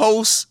you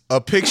post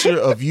a picture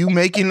of you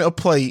making a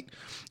plate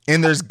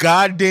and there's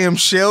goddamn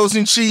shells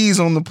and cheese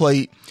on the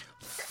plate,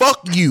 fuck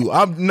you.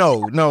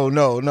 No.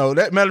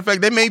 That matter of fact,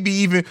 that may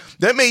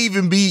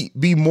even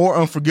be more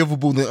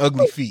unforgivable than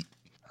ugly feet.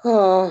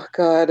 Oh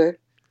God.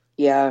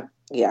 Yeah.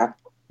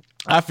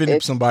 I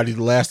offended somebody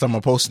the last time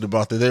I posted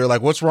about that. They were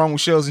like, "What's wrong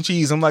with shells and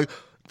cheese?" I'm like,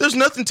 there's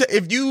nothing to.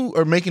 If you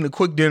are making a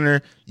quick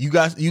dinner, you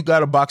got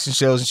a box of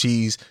shells and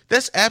cheese.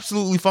 That's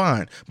absolutely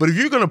fine. But if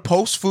you're gonna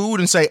post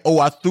food and say, "Oh,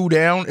 I threw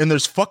down," and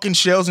there's fucking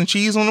shells and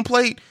cheese on the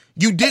plate,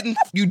 you didn't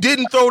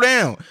throw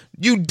down.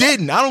 You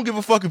didn't. I don't give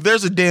a fuck if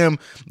there's a damn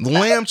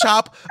lamb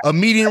chop, a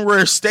medium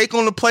rare steak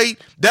on the plate.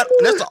 That's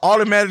an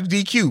automatic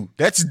DQ.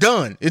 That's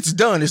done. It's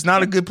done. It's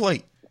not a good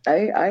plate.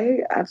 I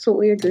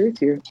absolutely agree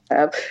with you.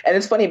 And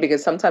it's funny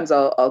because sometimes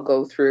I'll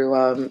go through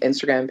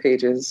Instagram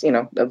pages,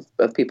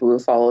 of people who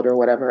followed or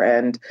whatever.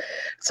 And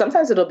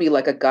sometimes it'll be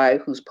like a guy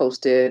who's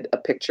posted a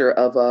picture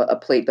of a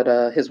plate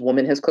that his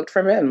woman has cooked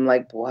for him. I'm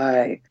like,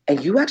 why?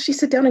 And you actually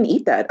sit down and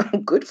eat that.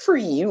 Good for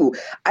you.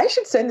 I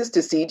should send this to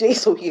CJ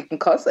so he can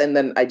cuss. And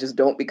then I just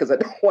don't because I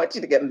don't want you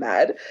to get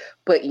mad.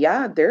 But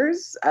yeah,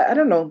 I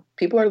don't know.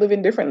 People are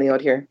living differently out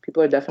here.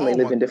 People are definitely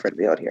living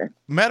differently out here.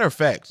 Matter of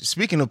fact,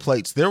 speaking of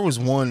plates, there was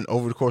one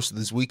over the course of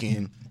this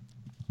weekend.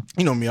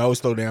 You know me, I always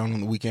throw down on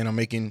the weekend.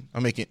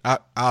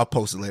 I'll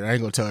post it later. I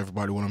ain't gonna tell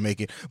everybody what I'm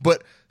making.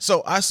 But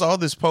so I saw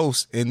this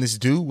post and this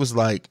dude was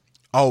like,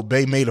 "Oh,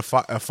 Bae made a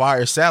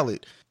fire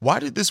salad." Why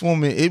did this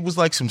woman? It was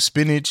like some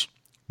spinach,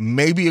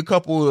 maybe a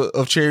couple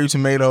of cherry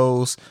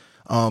tomatoes,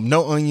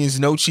 no onions,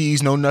 no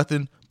cheese, no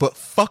nothing, but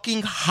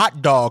fucking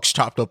hot dogs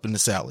chopped up in the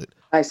salad.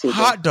 I see.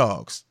 Hot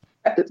dogs.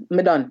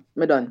 Me done.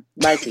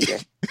 Bye,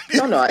 CJ.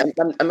 No,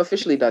 I'm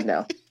officially done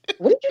now.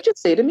 What did you just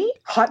say to me?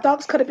 Hot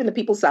dogs cut up into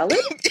people's salad?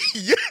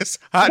 Yes,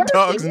 hot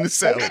dogs in the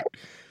salad.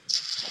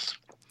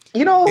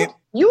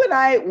 You and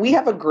I, we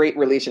have a great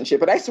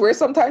relationship, but I swear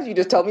sometimes you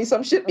just tell me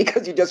some shit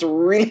because you just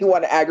really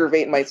want to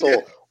aggravate my soul.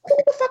 Who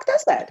the fuck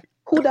does that?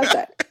 Who does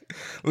that?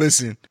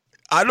 Listen,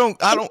 I don't.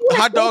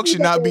 Hot dogs should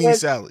not be in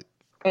salad.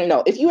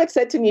 No, if you had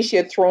said to me she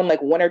had thrown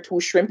like 1 or 2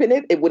 shrimp in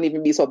it, it wouldn't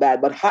even be so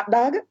bad. But hot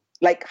dog,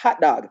 like hot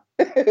dog.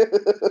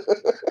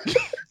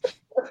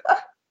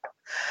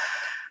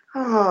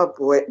 Oh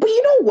boy. But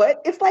you know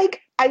what? It's like,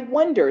 I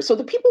wonder, so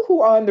the people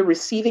who are on the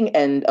receiving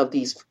end of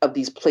these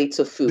plates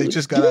of food, they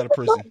just got out of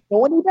prison.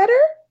 Know any better?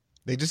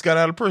 They just got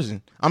out of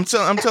prison. I'm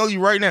telling you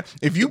right now,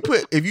 if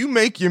you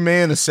make your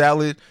man a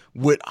salad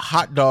with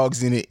hot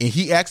dogs in it and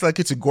he acts like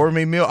it's a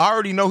gourmet meal, I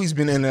already know he's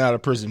been in and out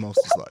of prison most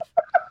of his life.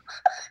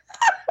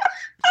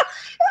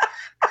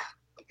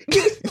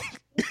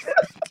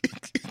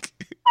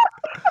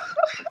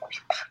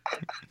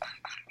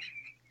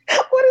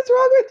 What is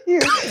wrong with you?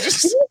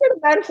 You know the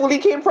man fully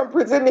came from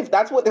prison. If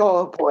that's what,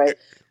 oh boy.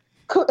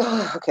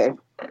 Okay,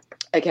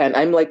 again,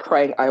 I'm like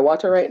crying eye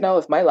water right now.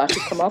 If my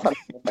lashes come off, I'm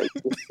gonna fight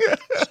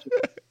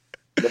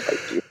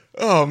you.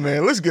 Oh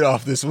man, let's get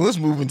off this one. Let's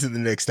move into the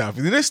next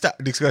topic. The next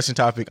discussion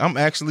topic. I'm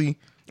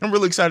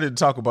really excited to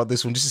talk about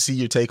this one just to see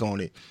your take on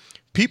it.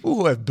 People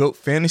who have built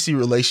fantasy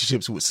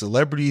relationships with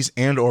celebrities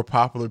and or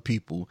popular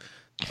people.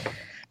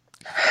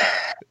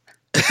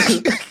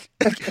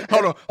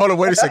 Hold on.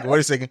 Wait a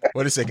second.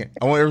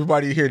 I want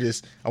everybody to hear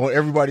this.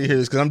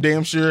 Because I'm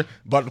damn sure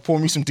about to pour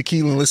me some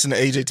tequila and listen to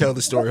AJ tell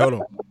the story. Hold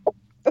on.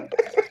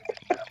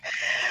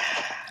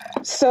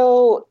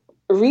 So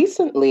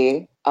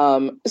recently,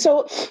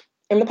 so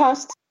in the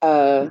past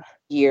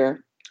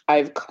year,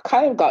 I've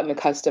kind of gotten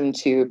accustomed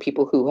to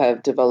people who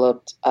have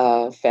developed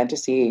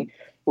fantasy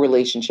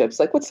relationships,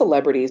 like with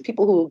celebrities,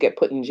 people who get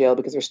put in jail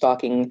because they're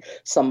stalking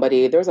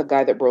somebody. There's a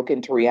guy that broke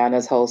into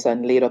Rihanna's house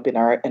and laid up in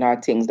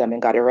our things them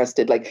and got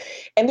arrested. Like,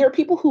 and there are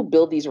people who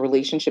build these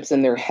relationships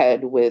in their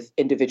head with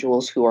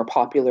individuals who are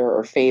popular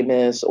or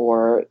famous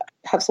or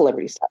have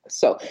celebrity status.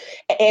 So,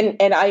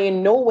 and I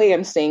in no way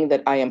am saying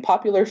that I am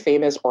popular,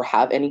 famous, or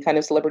have any kind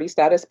of celebrity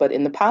status, but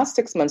in the past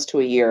 6 months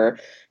to a year,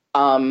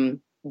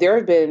 there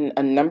have been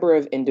a number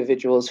of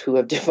individuals who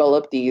have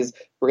developed these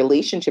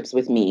relationships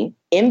with me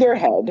in their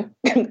head,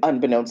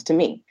 unbeknownst to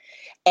me.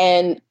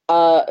 And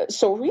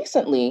so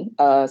recently,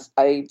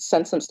 I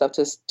sent some stuff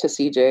to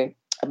CJ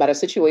about a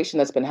situation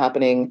that's been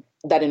happening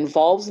that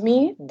involves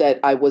me that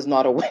I was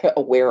not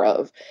aware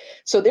of.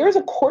 So there's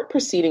a court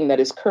proceeding that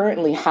is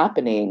currently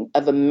happening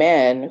of a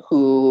man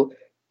who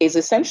is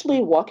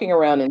essentially walking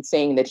around and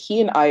saying that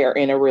he and I are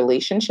in a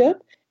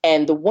relationship.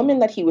 And the woman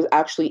that he was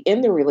actually in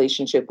the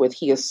relationship with,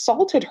 he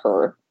assaulted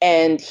her,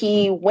 and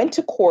he went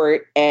to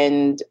court,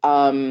 and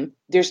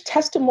there's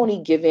testimony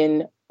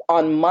given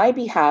on my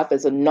behalf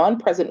as a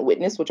non-present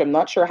witness, which I'm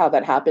not sure how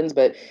that happens,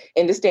 but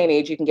in this day and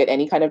age, you can get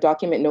any kind of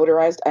document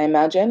notarized, I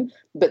imagine.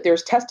 But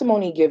there's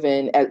testimony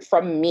given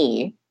from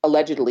me,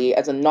 allegedly,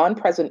 as a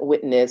non-present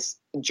witness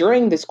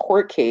during this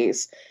court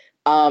case,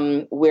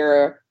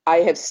 where I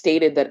have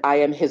stated that I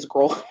am his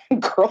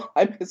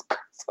I'm his girl.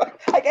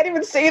 I can't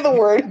even say the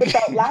word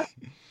without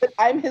laughing, but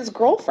I'm his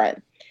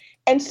girlfriend.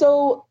 And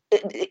so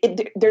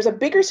there's a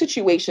bigger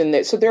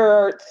situation so there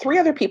are 3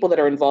 other people that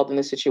are involved in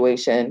this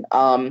situation.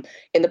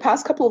 In the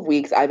past couple of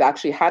weeks, I've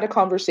actually had a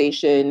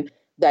conversation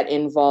that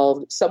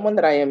involved someone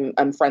that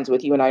I'm friends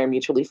with. You and I are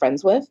mutually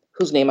friends with,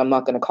 whose name I'm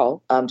not going to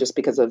call, just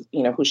because of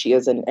who she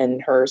is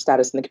and her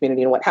status in the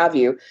community and what have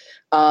you.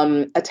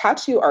 A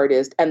tattoo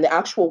artist and the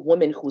actual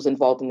woman who's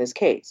involved in this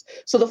case.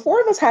 So the 4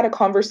 of us had a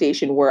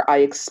conversation where I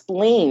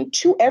explained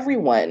to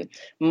everyone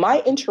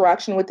my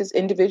interaction with this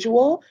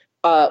individual.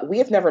 We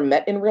have never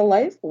met in real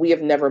life. We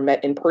have never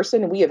met in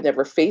person. We have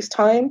never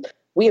FaceTimed.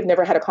 We have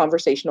never had a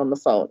conversation on the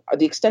phone.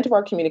 The extent of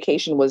our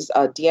communication was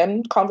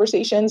DM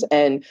conversations.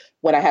 And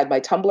when I had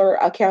my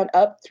Tumblr account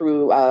up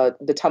through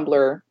the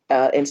Tumblr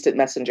instant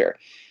messenger,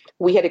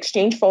 we had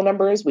exchanged phone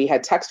numbers. We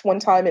had text one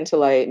time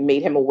until I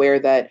made him aware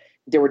that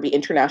there would be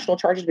international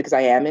charges because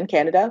I am in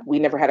Canada. We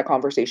never had a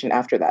conversation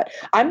after that.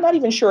 I'm not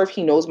even sure if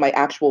he knows my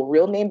actual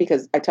real name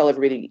because I tell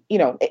everybody,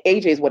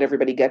 AJ is what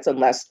everybody gets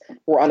unless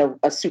we're on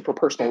a super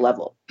personal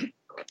level.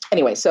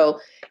 Anyway, so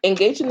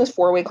engaged in this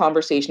 4-way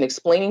conversation,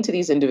 explaining to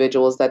these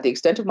individuals that the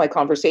extent of my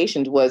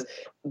conversations was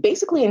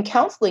basically in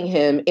counseling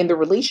him in the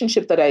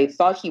relationship that I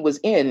thought he was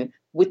in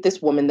with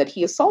this woman that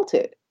he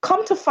assaulted.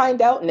 Come to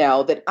find out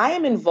now that I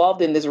am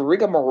involved in this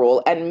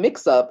rigmarole and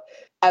mix up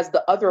as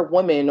the other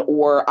woman,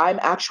 or I'm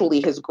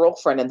actually his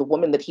girlfriend and the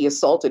woman that he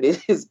assaulted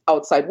is his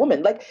outside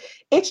woman. Like,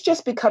 it's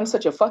just become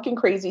such a fucking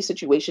crazy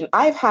situation.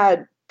 I've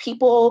had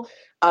people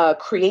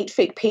create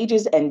fake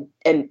pages and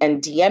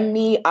DM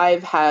me.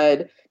 I've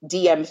had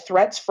DM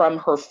threats from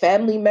her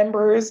family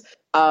members.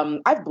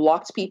 I've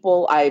blocked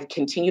people. I've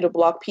continued to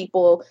block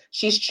people.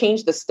 She's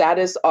changed the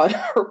status on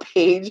her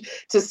page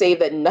to say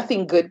that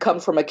nothing good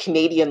comes from a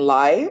Canadian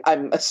lie.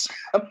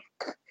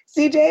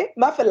 CJ,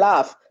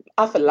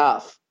 I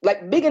laugh.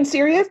 Like, big and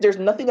serious, there's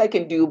nothing I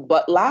can do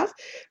but laugh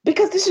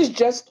because this is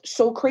just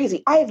so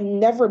crazy. I have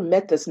never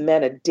met this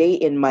man a day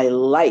in my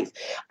life.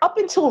 Up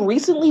until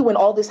recently when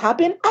all this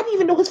happened, I didn't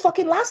even know his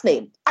fucking last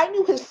name. I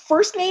knew his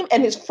first name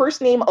and his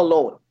first name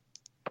alone.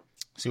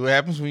 See what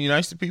happens when you're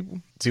nice to people?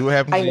 See what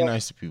happens when you're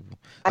nice to people?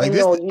 Like, I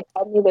know, you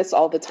tell me this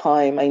all the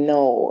time. I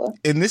know.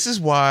 And this is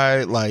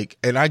why,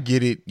 and I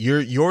get it.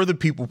 You're the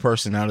people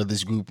person out of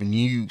this group, and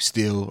you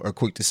still are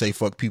quick to say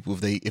fuck people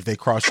if they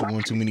cross you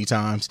one too many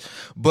times.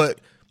 But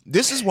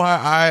this is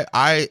why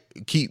I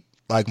keep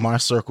my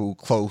circle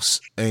close,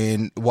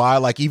 and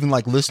why even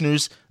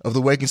listeners of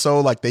the Waking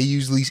Soul, they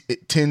usually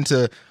tend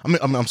to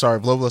I'm sorry,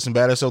 of Love Less and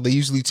BadAss, so they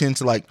usually tend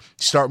to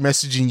start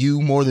messaging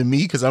you more than me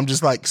because I'm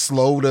just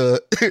slow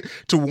to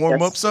to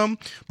warm up some.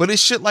 But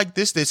it's shit like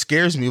this that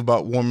scares me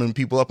about warming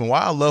people up, and why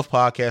I love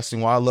podcasting,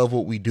 why I love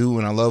what we do,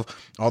 and I love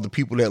all the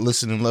people that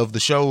listen and love the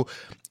show.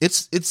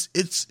 It's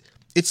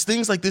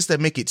things like this that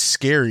make it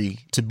scary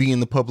to be in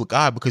the public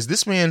eye, because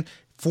this man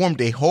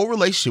formed a whole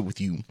relationship with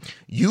you,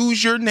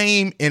 use your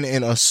name in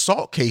an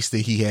assault case that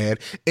he had,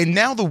 and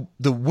now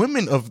the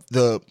women of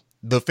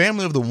the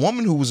family of the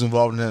woman who was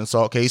involved in that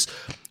assault case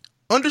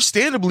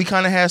understandably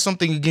kind of has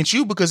something against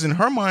you, because in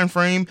her mind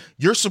frame,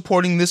 you're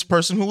supporting this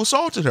person who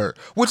assaulted her,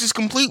 which is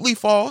completely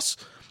false.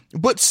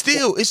 But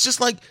still, it's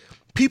just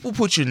people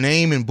put your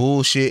name in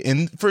bullshit.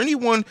 And for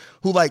anyone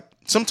who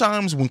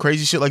sometimes when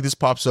crazy shit like this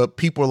pops up,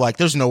 people are like,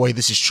 there's no way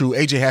this is true.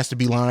 AJ has to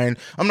be lying.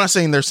 I'm not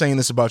saying they're saying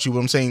this about you, but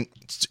I'm saying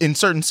in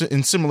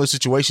similar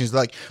situations,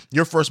 like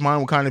your first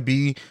mind will kind of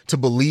be to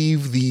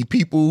believe the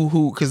people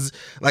who, because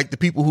like the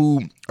people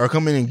who are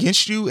coming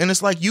against you. And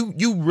it's like, you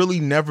really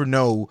never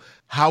know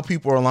how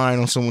people are lying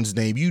on someone's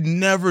name. You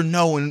never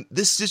know. And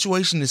this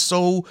situation is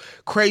so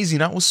crazy.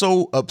 And I was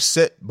so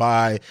upset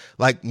by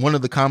like one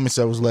of the comments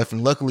that was left.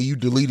 And luckily you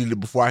deleted it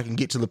before I can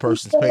get to the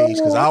person's page,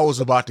 because I was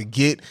about to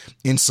get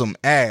in some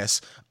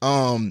ass.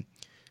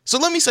 So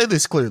let me say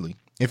this clearly.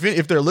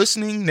 If they're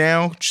listening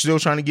now, still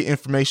trying to get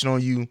information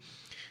on you,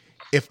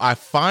 if I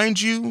find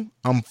you,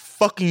 I'm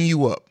fucking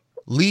you up.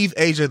 Leave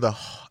AJ the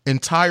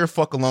entire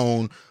fuck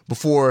alone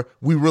before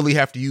we really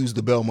have to use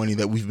the bail money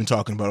that we've been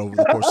talking about over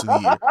the course of the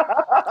year.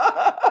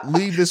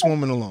 Leave this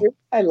woman alone.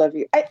 I love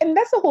you. And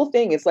that's the whole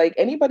thing. It's like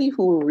anybody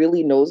who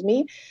really knows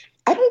me,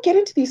 I don't get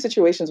into these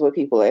situations with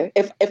people.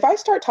 If I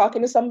start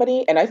talking to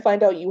somebody and I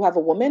find out you have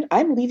a woman,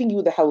 I'm leaving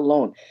you the hell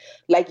alone.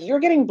 Like, you're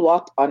getting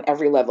blocked on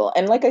every level.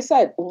 And like I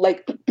said,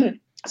 like,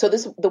 so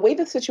the way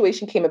the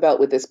situation came about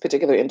with this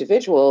particular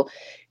individual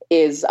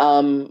is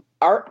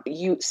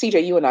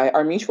CJ, you and I,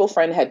 our mutual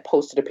friend had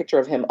posted a picture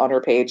of him on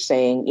her page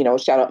saying, you know,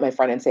 shout out my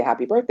friend and say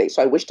happy birthday.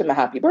 So I wished him a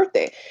happy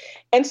birthday.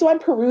 And so I'm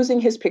perusing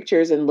his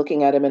pictures and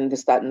looking at him and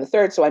this, that, and the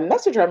third. So I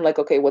message her. I'm like,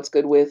 okay, what's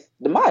good with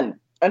the man?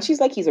 And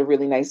she's like, he's a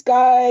really nice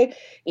guy,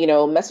 you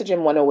know, message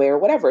him one away or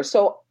whatever.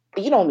 So,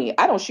 you know me,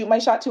 I don't shoot my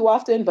shot too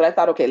often, but I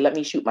thought, okay, let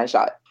me shoot my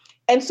shot.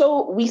 And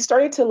so we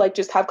started to like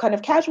just have kind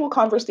of casual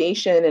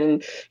conversation,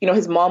 and, you know,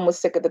 his mom was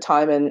sick at the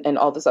time and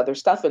all this other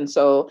stuff. And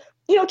so,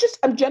 you know, just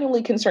I'm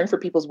genuinely concerned for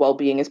people's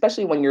well-being,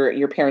 especially when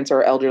your parents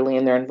are elderly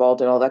and they're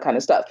involved in all that kind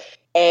of stuff.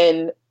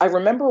 And I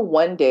remember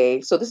one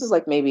day, so this is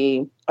like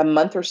maybe a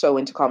month or so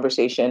into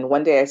conversation.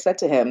 One day I said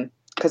to him,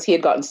 because he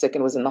had gotten sick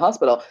and was in the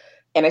hospital,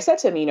 and I said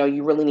to him, you know,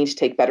 you really need to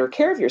take better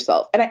care of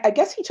yourself. And I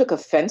guess he took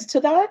offense to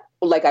that.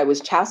 Like I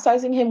was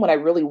chastising him when I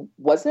really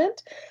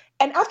wasn't.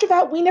 And after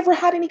that, we never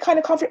had any kind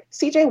of conversation.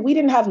 CJ, we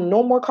didn't have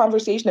no more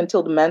conversation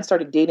until the man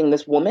started dating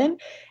this woman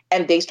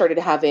and they started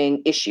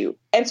having issue.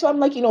 And so I'm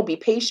like, you know, be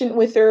patient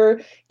with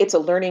her. It's a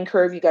learning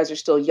curve. You guys are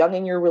still young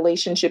in your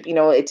relationship. You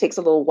know, it takes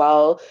a little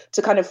while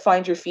to kind of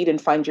find your feet and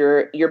find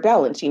your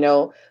balance, you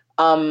know.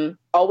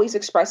 Always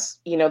express,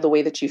 you know, the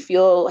way that you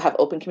feel, have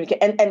open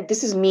communication. And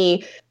this is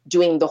me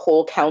doing the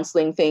whole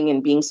counseling thing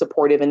and being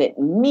supportive. And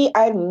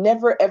I've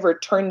never, ever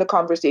turned the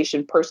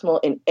conversation personal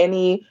in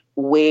any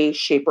way,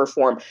 shape, or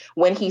form.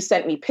 When he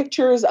sent me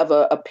pictures of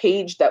a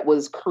page that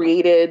was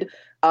created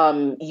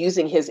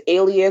using his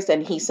alias,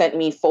 and he sent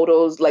me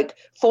photos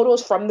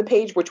from the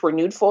page, which were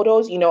nude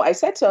photos, you know, I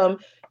said to him,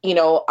 you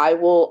know, I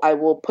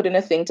will put in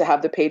a thing to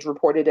have the page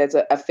reported as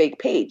a fake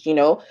page. You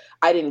know,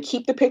 I didn't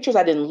keep the pictures.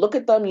 I didn't look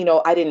at them. You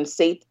know, I didn't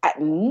say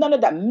none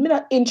of that. I'm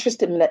not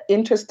interested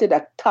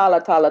at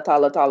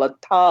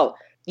all.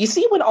 You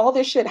see, when all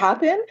this shit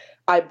happened,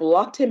 I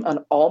blocked him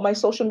on all my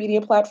social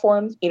media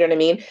platforms. You know what I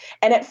mean?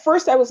 And at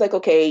first I was like,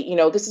 okay, you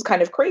know, this is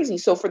kind of crazy.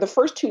 So for the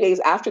first 2 days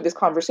after this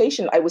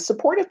conversation, I was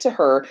supportive to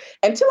her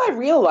until I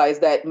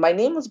realized that my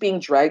name was being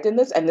dragged in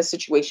this and this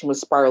situation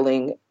was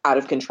spiraling out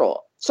of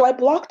control. So I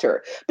blocked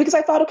her because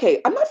I thought, okay,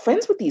 I'm not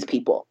friends with these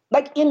people.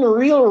 Like in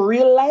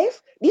real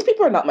life, these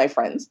people are not my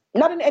friends,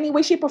 not in any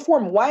way, shape, or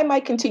form. Why am I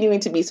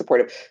continuing to be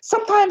supportive?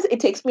 Sometimes it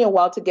takes me a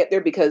while to get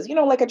there because, you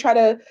know, like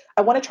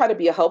I want to try to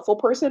be a helpful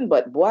person,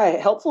 but boy,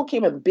 helpful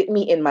came and bit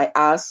me in my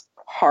ass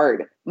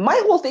hard.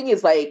 My whole thing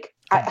is like,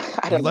 I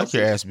don't know. You like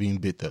your ass being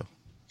bit though.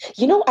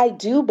 You know, I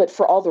do, but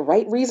for all the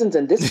right reasons.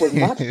 And this was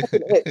not it.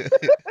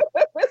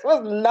 This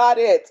was not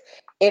it.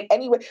 In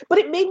any way. But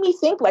it made me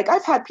think, like,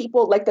 I've had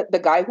people like the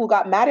guy who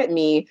got mad at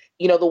me,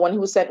 you know, the one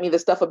who sent me the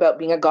stuff about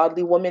being a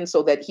godly woman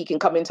so that he can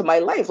come into my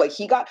life. Like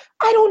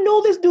I don't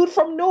know this dude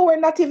from nowhere,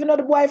 not even know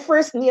the boy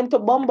first name to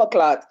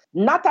Bumbaclot.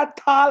 Not at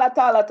all.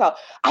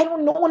 I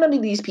don't know one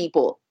of these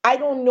people. I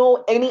don't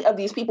know any of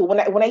these people. When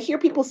I hear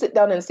people sit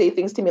down and say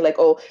things to me like,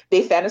 oh,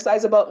 they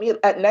fantasize about me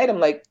at night, I'm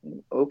like,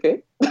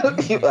 okay.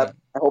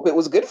 I hope it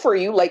was good for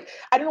you. Like,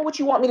 I don't know what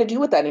you want me to do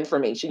with that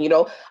information. You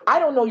know, I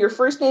don't know your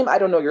first name. I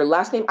don't know your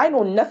last name. I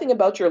know nothing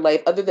about your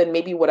life other than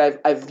maybe what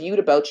I've viewed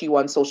about you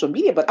on social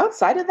media. But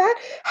outside of that,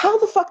 how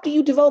the fuck do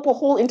you develop a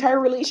whole entire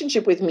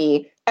relationship with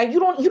me? And you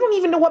don't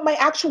even know what my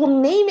actual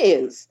name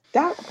is.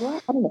 I don't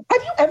know.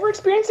 Have you ever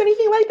experienced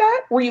anything like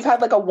that where you've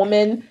had like a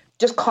woman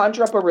just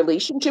conjure up a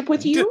relationship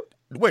with you?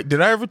 Did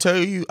I ever tell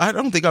you? I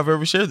don't think I've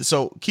ever shared this.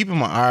 So keep in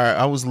mind,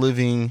 I was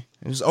living,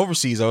 it was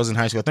overseas. I was in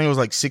high school. I think I was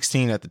like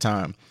 16 at the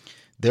time.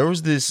 There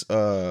was this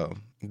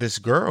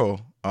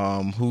girl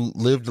who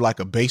lived like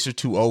a base or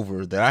two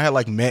over that I had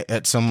like met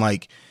at some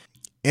like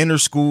inter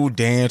school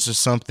dance or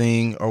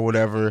something or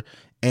whatever.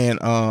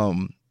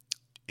 And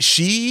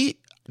she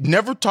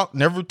never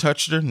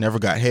touched her, never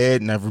got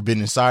head, never been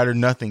inside her,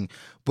 nothing.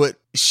 But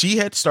she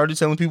had started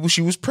telling people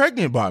she was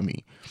pregnant by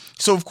me.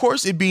 So of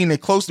course, it being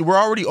we're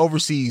already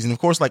overseas, and of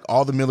course, like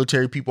all the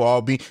military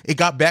people it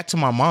got back to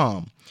my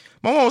mom.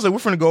 My mom was like, we're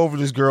finna go over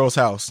to this girl's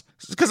house.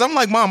 Cause I'm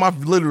like, Mom,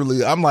 I've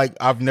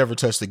never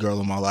touched a girl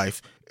in my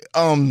life.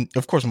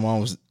 Of course, my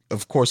mom was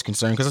of course,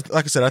 concerned because,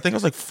 like I said, I think I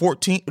was like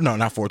 14. No,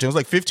 not 14. I was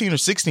like 15 or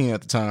 16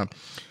 at the time.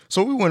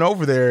 So we went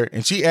over there,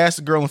 and she asked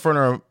the girl in front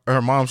of her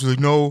mom. She's like,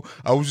 "No,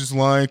 I was just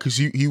lying because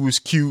he was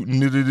cute."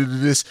 And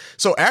this.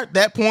 So at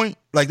that point,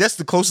 like that's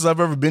the closest I've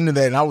ever been to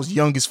that, and I was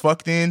young as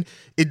fuck then.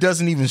 It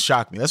doesn't even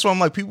shock me. That's why I'm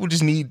like, people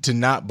just need to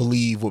not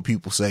believe what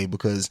people say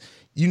because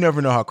you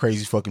never know how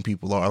crazy fucking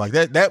people are. Like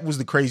that was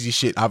the craziest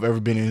shit I've ever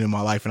been in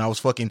my life, and I was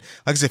fucking,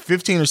 like I said,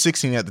 15 or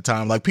 16 at the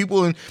time. Like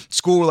people in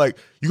school were like,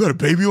 "You got a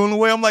baby on the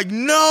way?" I'm like,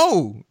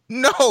 "No."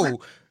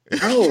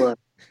 Oh.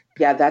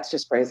 Yeah, that's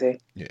just crazy.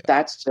 Yeah.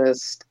 That's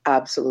just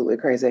absolutely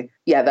crazy.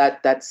 Yeah,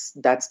 that's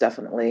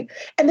definitely.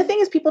 And the thing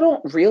is, people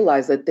don't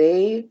realize that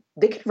they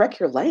can wreck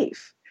your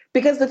life.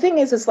 Because the thing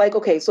is, it's like,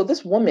 okay, so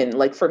this woman,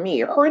 like for me,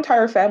 her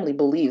entire family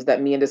believes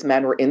that me and this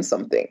man were in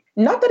something.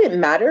 Not that it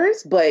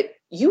matters, but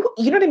you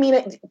know what I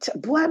mean?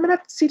 Boy, I'm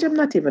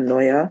not even know.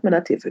 Yeah, I'm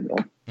not even know.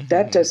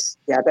 That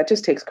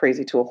just takes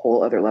crazy to a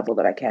whole other level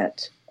that I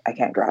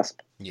can't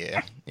grasp.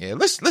 Yeah.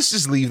 Let's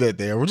just leave that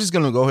there. We're just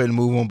gonna go ahead and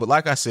move on. But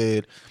like I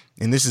said,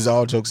 and this is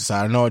all jokes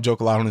aside, I know I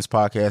joke a lot on this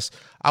podcast.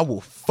 I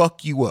will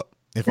fuck you up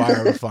if I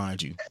ever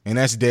find you, and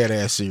that's dead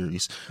ass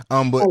serious.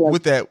 But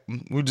with that,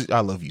 I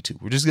love you too.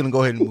 We're just gonna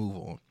go ahead and move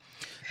on.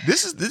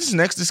 This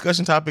next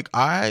discussion topic,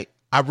 I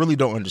really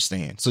don't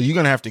understand. So you're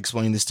gonna have to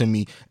explain this to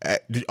me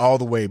all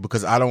the way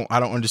because I don't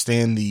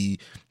understand the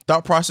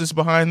thought process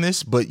behind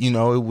this. But you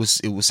know, it was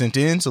sent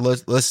in, so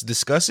let's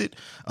discuss it.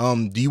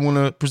 Do you want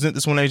to present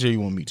this one, AJ? Or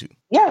you want me to?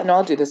 Yeah, no,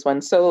 I'll do this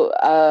one. So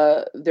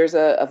there's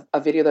a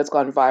video that's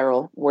gone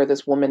viral where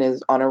this woman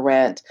is on a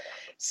rant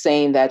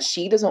saying that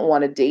she doesn't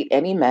want to date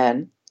any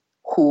man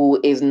who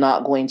is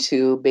not going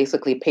to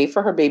basically pay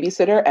for her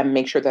babysitter and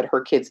make sure that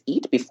her kids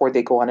eat before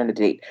they go on a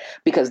date.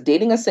 Because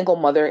dating a single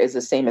mother is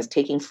the same as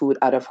taking food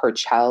out of her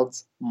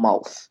child's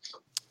mouth.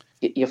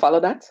 You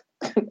follow that?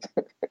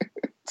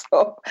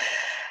 So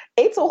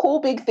it's a whole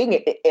big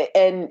thing.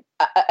 And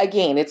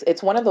again,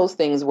 it's one of those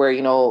things where,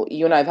 you know,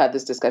 you and I have had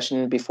this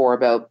discussion before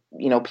about,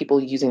 you know,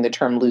 people using the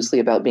term loosely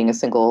about being a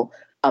single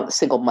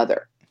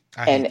mother.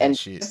 And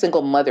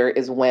single mother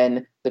is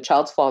when the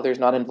child's father is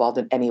not involved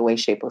in any way,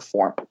 shape, or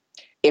form.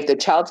 If the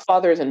child's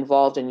father is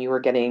involved and you are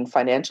getting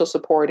financial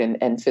support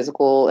and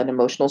physical and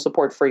emotional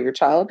support for your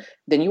child,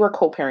 then you are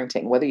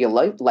co-parenting, whether you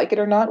like it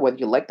or not, whether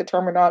you like the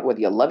term or not, whether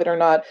you love it or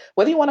not,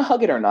 whether you want to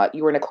hug it or not,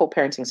 you are in a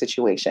co-parenting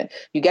situation.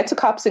 You get to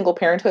cop single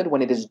parenthood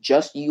when it is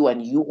just you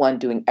and you one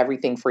doing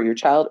everything for your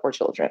child or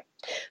children.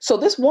 So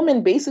this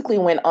woman basically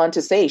went on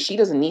to say she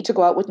doesn't need to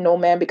go out with no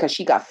man because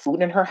she got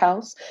food in her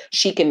house.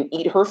 She can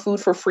eat her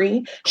food for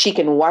free. She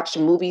can watch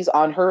movies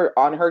on her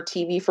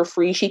TV for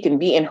free. She can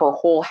be in her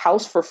whole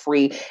house for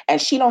free.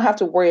 And she don't have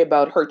to worry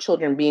about her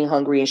children being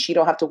hungry, and she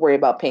don't have to worry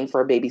about paying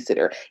for a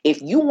babysitter.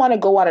 If you want to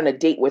go out on a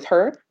date with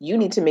her, you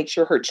need to make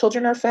sure her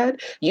children are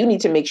fed. You need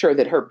to make sure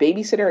that her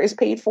babysitter is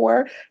paid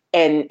for.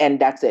 And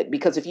that's it.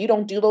 Because if you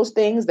don't do those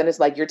things, then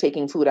it's like you're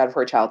taking food out of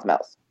her child's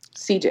mouth.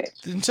 CJ.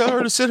 Then tell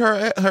her to sit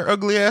her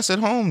ugly ass at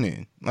home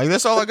then. Like,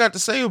 that's all I got to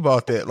say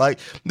about that. Like,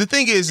 the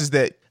thing is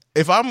that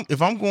if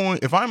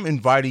I'm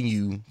inviting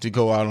you to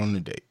go out on a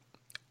date,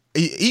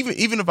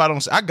 even if I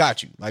don't, I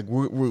got you. Like,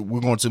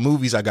 we're going to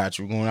movies, I got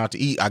you. We're going out to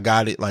eat, I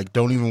got it. Like,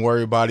 don't even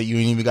worry about it. You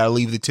ain't even got to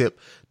leave the tip.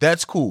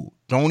 That's cool.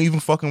 Don't even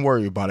fucking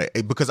worry about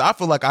it, because I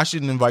feel like I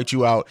shouldn't invite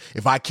you out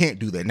if I can't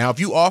do that. Now, if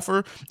you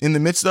offer in the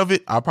midst of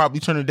it, I'll probably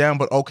turn it down,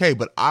 but okay.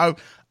 But I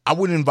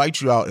wouldn't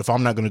invite you out if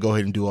I'm not going to go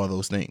ahead and do all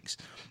those things.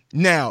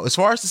 Now, as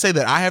far as to say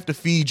that I have to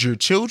feed your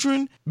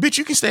children, bitch,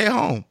 you can stay at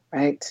home.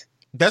 Right.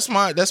 That's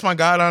my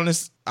God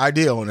honest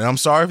idea on it. I'm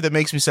sorry if that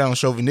makes me sound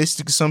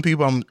chauvinistic to some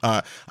people.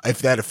 If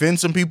that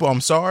offends some people,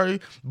 I'm sorry.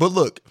 But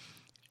look,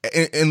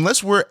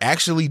 unless we're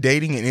actually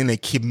dating and in a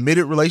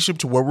committed relationship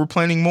to where we're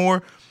planning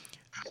more,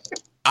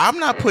 I'm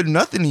not putting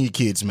nothing in your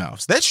kids'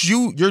 mouths. That's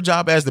your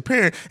job as the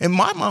parent. And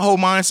my whole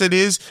mindset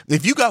is,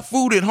 if you got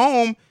food at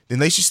home, then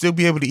they should still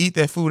be able to eat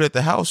that food at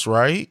the house,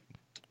 right?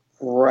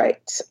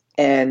 Right.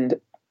 And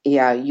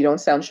yeah, you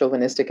don't sound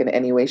chauvinistic in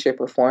any way, shape,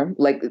 or form.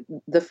 Like,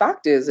 the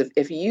fact is,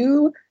 if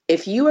you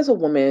as a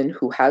woman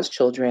who has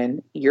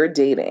children, you're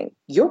dating,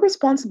 your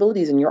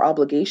responsibilities and your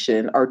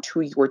obligation are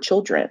to your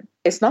children.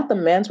 It's not the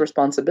man's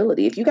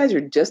responsibility. If you guys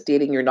are just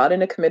dating, you're not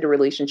in a committed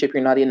relationship,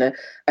 you're not in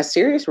a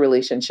serious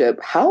relationship,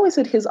 how is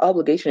it his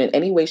obligation in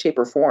any way, shape,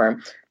 or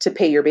form to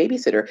pay your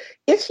babysitter?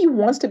 If he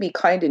wants to be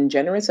kind and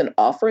generous and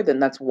offer, then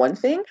that's one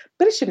thing,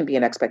 but it shouldn't be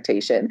an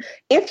expectation.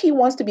 If he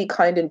wants to be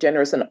kind and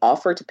generous and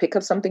offer to pick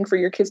up something for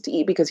your kids to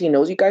eat because he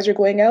knows you guys are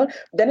going out,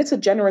 then it's a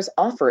generous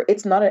offer.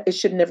 It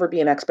should never be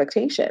an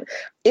expectation.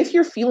 If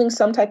you're feeling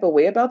some type of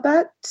way about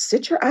that,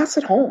 sit your ass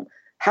at home.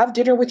 Have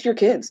dinner with your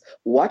kids.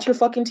 Watch your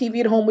fucking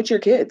TV at home with your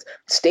kids.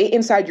 Stay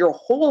inside your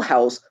whole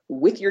house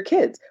with your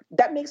kids.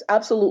 That makes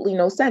absolutely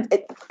no sense.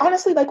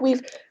 Honestly, like,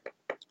 we've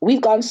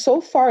we've gone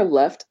so far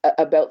left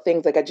about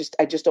things like I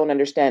just don't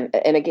understand.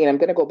 And again, I'm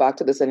going to go back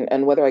to this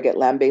and whether I get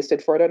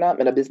lambasted for it or not,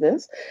 I'm in a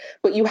business.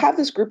 But you have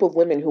this group of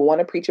women who want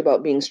to preach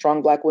about being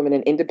strong Black women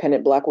and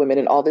independent Black women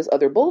and all this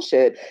other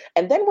bullshit.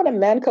 And then when a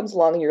man comes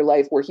along in your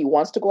life where he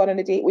wants to go out on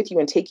a date with you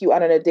and take you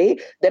out on a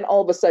date, then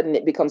all of a sudden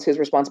it becomes his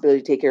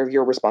responsibility to take care of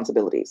your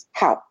responsibilities.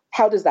 How?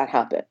 How does that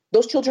happen?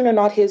 Those children are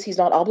not his. He's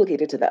not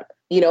obligated to them.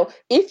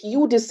 If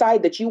you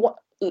decide that you want,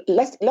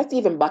 let's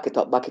even back it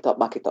up.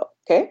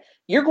 Okay.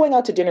 You're going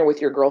out to dinner with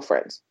your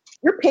girlfriends.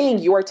 You're paying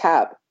your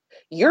tab.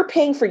 You're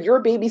paying for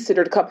your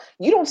babysitter to come.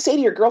 You don't say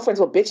to your girlfriends,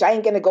 well, bitch, I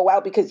ain't going to go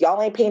out because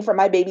y'all ain't paying for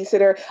my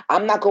babysitter.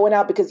 I'm not going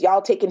out because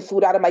y'all taking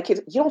food out of my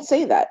kids. You don't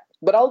say that.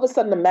 But all of a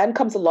sudden, a man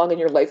comes along in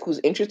your life who's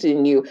interested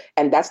in you,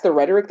 and that's the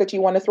rhetoric that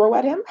you want to throw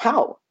at him?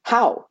 How?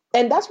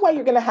 And that's why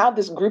you're going to have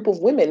this group of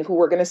women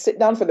who are going to sit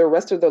down for the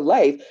rest of their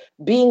life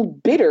being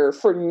bitter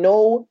for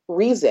no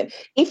reason.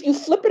 If you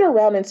flip it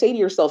around and say to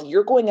yourself,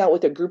 you're going out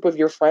with a group of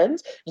your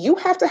friends, you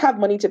have to have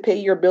money to pay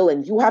your bill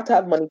and you have to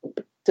have money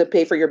to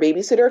pay for your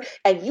babysitter,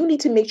 and you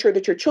need to make sure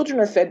that your children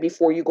are fed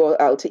before you go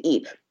out to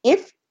eat.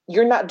 If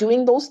you're not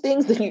doing those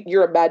things, then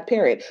you're a bad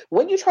parent.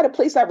 When you try to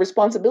place that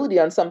responsibility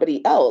on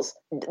somebody else,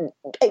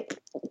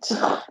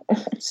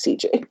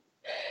 CJ,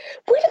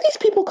 where do these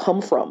people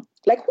come from?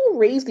 Like, who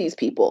raised these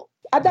people?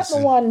 I don't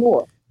know why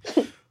more.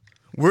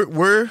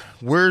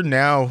 We're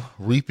now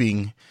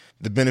reaping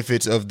the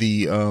benefits of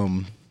the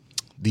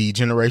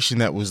generation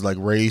that was like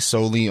raised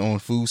solely on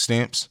food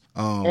stamps.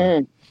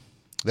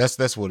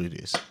 That's what it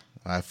is.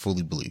 I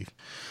fully believe.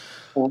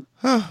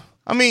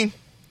 I mean,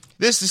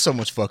 this is so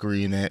much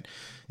fuckery in that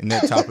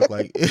topic.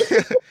 Like,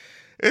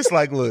 it's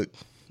like, look,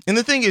 and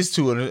the thing is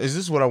too, is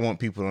this is what I want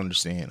people to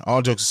understand.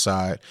 All jokes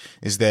aside,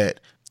 is that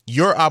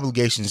your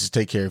obligation is to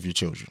take care of your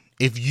children.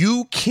 If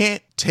you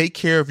can't take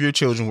care of your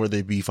children, whether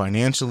it be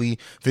financially,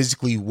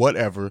 physically,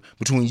 whatever,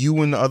 between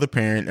you and the other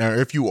parent, or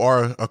if you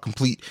are a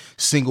complete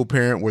single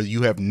parent where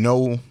you have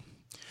no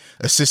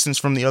assistance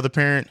from the other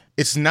parent,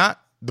 it's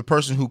not the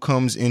person who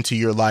comes into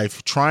your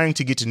life trying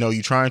to get to know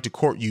you, trying to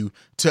court you,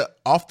 to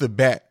off the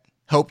bat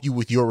help you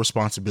with your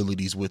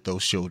responsibilities with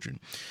those children.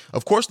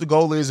 Of course, the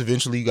goal is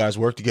eventually you guys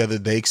work together.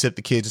 They accept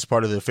the kids as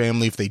part of their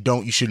family. If they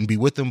don't, you shouldn't be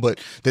with them, but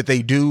that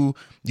they do,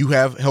 you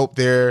have help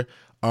there.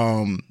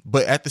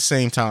 But at the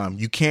same time,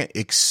 you can't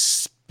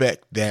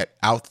expect that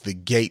out the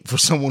gate for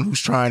someone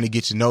who's trying to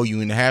get to know you,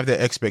 and to have that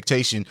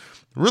expectation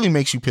really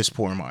makes you piss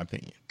poor, in my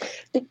opinion.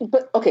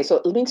 But okay,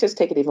 so let me just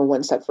take it even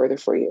one step further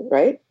for you,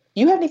 right?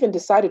 You haven't even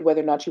decided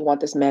whether or not you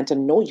want this man to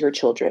know your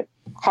children.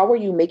 How are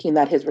you making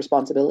that his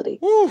responsibility?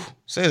 Woo,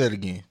 say that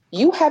again.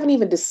 You haven't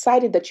even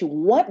decided that you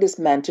want this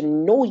man to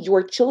know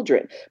your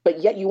children,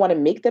 but yet you want to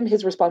make them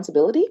his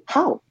responsibility?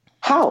 How?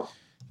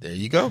 There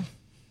you go.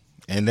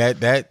 And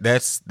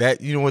that's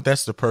you know what,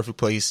 that's the perfect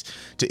place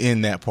to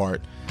end that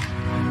part.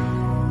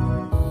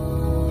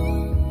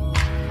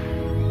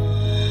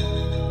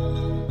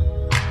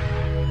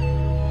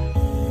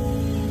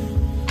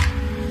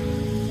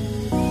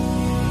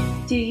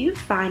 Do you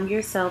find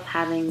yourself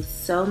having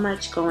so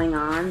much going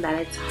on that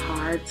it's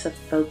hard to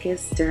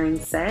focus during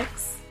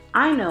sex?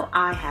 I know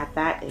I had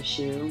that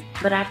issue,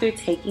 but after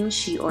taking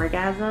She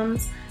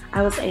Orgasms,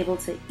 I was able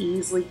to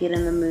easily get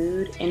in the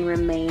mood and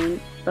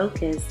remain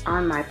focused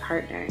on my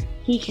partner.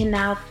 He can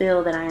now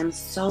feel that I am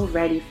so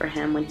ready for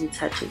him when he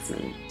touches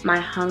me.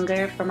 My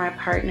hunger for my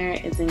partner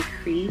is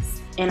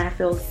increased and I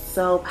feel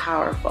so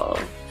powerful.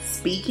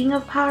 Speaking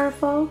of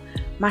powerful,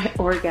 my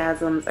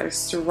orgasms are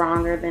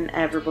stronger than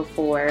ever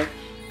before.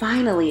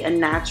 Finally, a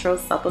natural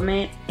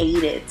supplement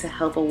aided to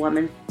help a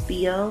woman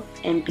feel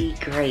and be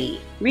great.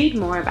 Read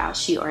more about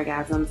She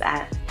Orgasms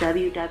at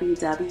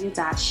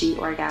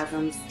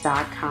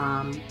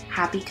www.sheorgasms.com.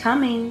 Happy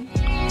coming!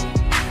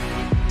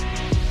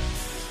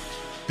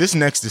 This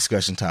next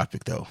discussion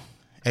topic, though,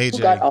 AJ. You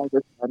got all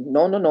this one.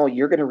 No,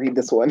 you're going to read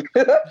this one.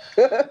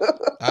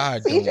 I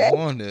don't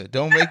want to.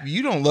 Don't make me.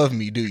 You don't love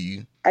me, do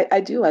you?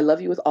 I do. I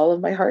love you with all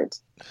of my heart.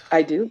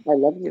 I do. I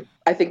love you.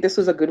 I think this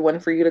was a good one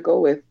for you to go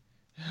with.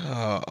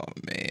 Oh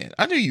man,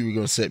 I knew you were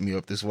going to set me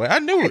up this way. I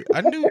knew it. I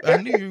knew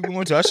you were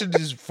going to. I should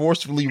have just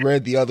forcefully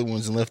read the other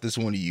ones and left this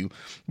one to you.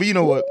 But you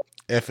know what?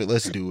 F it.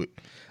 Let's do it.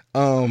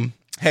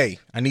 Hey,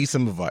 I need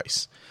some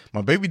advice.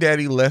 My baby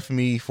daddy left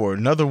me for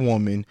another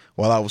woman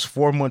while I was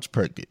 4 months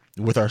pregnant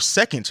with our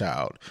second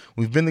child.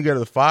 We've been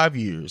together 5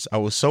 years. I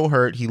was so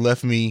hurt he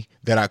left me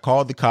that I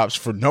called the cops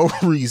for no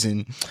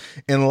reason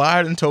and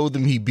lied and told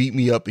them he beat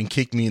me up and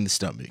kicked me in the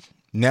stomach.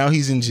 Now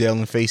he's in jail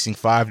and facing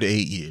 5 to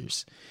 8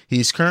 years. He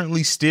is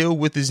currently still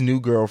with his new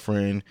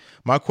girlfriend.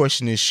 My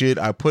question is, should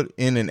I put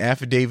in an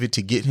affidavit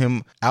to get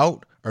him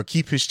out or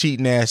keep his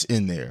cheating ass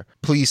in there?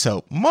 Please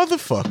help.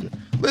 Motherfucker.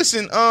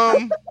 Listen,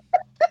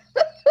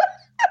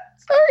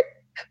 Sorry.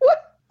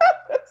 What?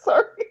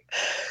 Sorry.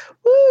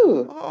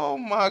 Woo. Oh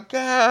my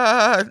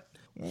God.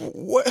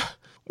 What?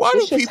 Why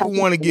do people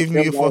want to give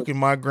me a fucking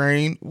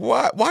migraine?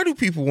 Why do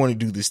people want to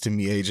do this to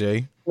me,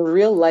 AJ? In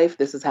real life,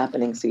 this is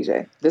happening,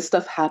 CJ. This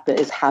stuff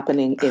is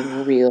happening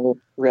in real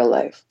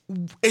life.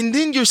 And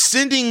then you're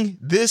sending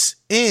this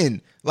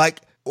in.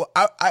 Like,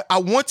 I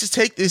want to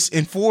take this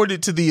and forward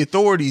it to the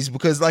authorities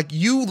because, like,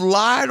 you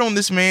lied on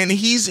this man.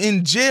 He's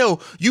in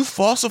jail. You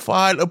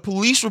falsified a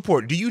police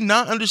report. Do you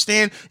not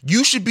understand?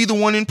 You should be the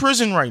one in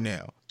prison right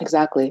now.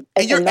 Exactly.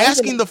 And you're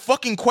asking the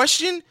fucking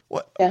question?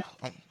 What? Yeah.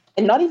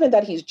 And not even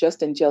that he's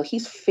just in jail.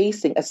 He's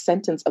facing a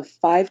sentence of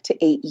 5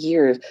 to 8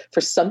 years for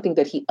something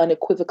that he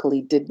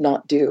unequivocally did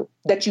not do,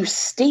 that you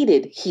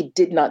stated he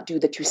did not do,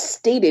 that you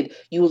stated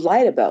you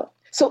lied about.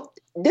 So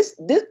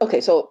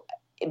so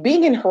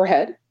being in her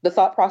head, the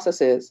thought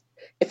process is,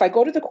 if I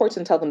go to the courts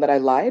and tell them that I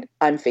lied,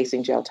 I'm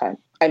facing jail time.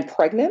 I'm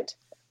pregnant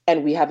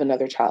and we have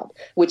another child,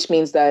 which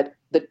means that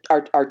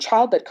our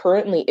child that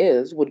currently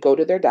would go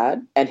to their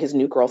dad and his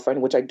new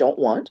girlfriend, which I don't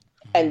want.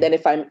 And then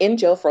if I'm in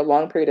jail for a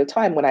long period of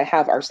time, when I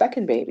have our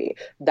second baby,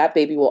 that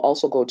baby will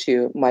also go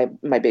to my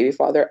baby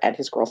father and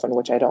his girlfriend,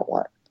 which I don't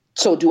want.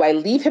 So do I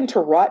leave him to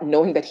rot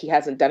knowing that he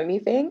hasn't done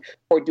anything?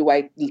 Or do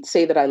I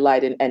say that I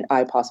lied and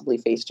I possibly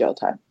face jail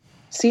time?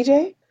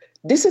 CJ,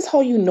 this is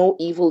how you know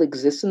evil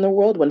exists in the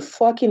world, when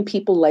fucking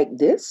people like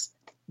this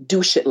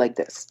do shit like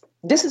this.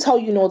 This is how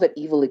you know that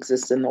evil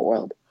exists in the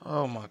world.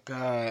 Oh my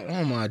God.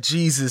 Oh my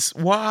Jesus.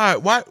 Why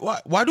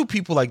do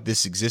people like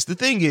this exist? The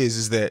thing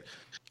is that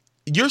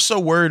you're so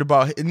worried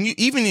about, and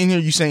even in here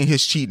you saying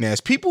his cheating ass.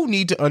 People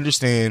need to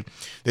understand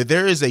that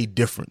there is a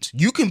difference.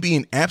 You can be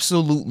an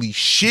absolutely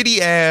shitty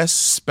ass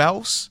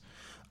spouse,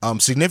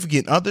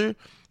 significant other,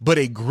 but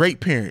a great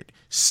parent.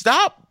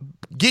 Stop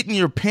getting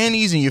your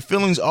panties and your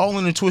feelings all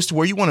in a twist to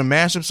where you want to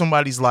mash up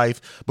somebody's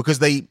life because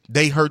they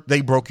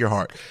broke your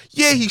heart.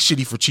 Yeah, he's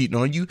shitty for cheating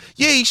on you.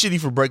 Yeah, he's shitty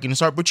for breaking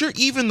his heart, but you're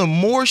even the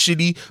more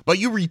shitty by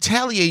you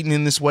retaliating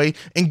in this way.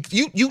 And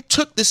you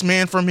took this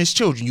man from his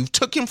children. You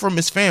took him from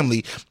his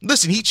family.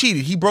 Listen, he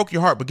cheated. He broke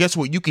your heart, but guess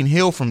what? You can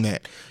heal from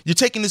that. You're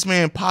taking this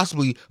man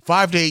possibly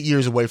 5 to 8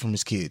 years away from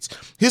his kids.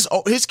 His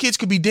kids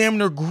could be damn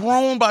near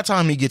grown by the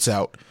time he gets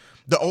out.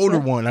 The older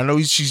one, I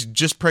know she's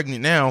just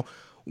pregnant now.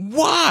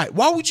 Why?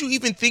 Why would you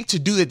even think to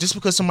do that just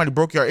because somebody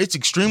broke your heart? It's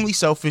extremely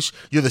selfish.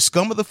 You're the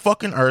scum of the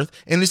fucking earth,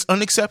 and it's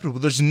unacceptable.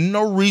 There's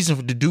no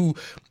reason to do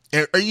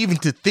or even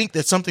to think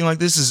that something like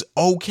this is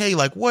okay.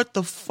 Like, what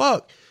the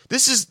fuck?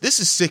 This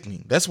is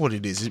sickening. That's what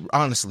it is. It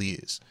honestly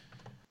is.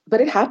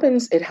 But it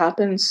happens.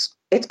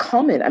 It's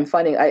common. I'm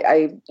finding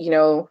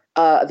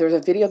there's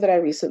a video that I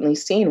recently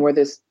seen where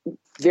this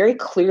very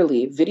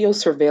clearly video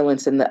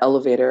surveillance in the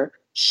elevator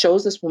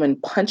shows this woman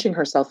punching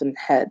herself in the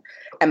head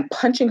and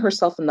punching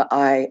herself in the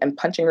eye and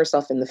punching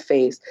herself in the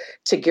face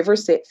to give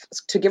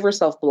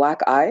herself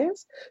black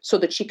eyes so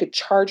that she could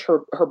charge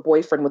her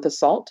boyfriend with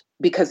assault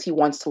because he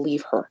wants to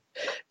leave her.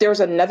 There's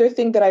another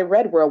thing that I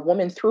read where a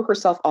woman threw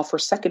herself off her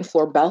second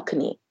floor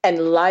balcony and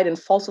lied and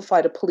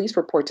falsified a police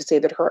report to say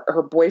that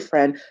her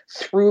boyfriend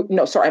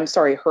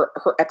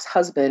her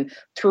ex-husband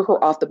threw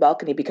her off the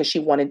balcony because she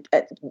wanted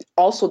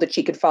also that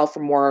she could file for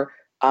more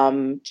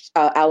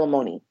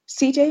alimony.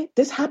 CJ,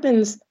 this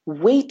happens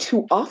way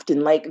too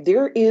often. Like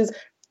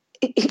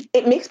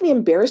it makes me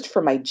embarrassed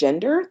for my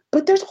gender,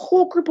 but there's a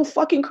whole group of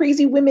fucking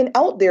crazy women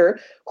out there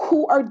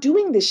who are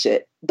doing this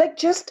shit. Like,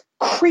 just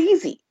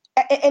crazy.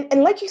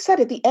 And like you said,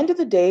 at the end of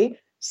the day,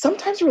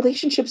 sometimes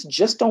relationships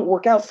just don't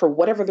work out for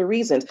whatever the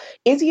reasons.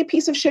 Is he a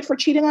piece of shit for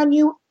cheating on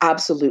you?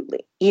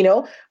 Absolutely.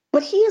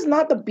 But he is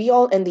not the be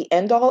all and the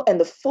end all. And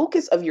the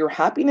focus of your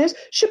happiness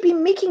should be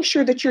making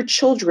sure that your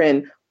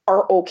children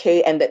are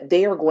okay and that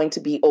they are going to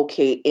be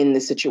okay in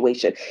this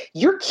situation.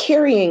 You're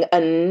carrying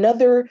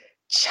another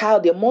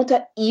child, the amount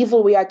of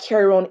evil we are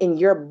carrying on in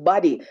your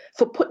body,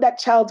 for put that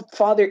child's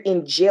father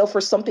in jail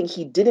for something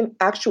he didn't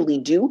actually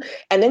do.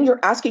 And then you're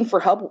asking for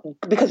help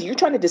because you're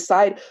trying to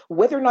decide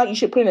whether or not you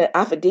should put in an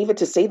affidavit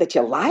to say that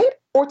you lied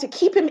or to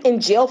keep him in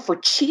jail for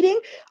cheating.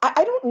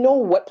 I don't know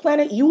what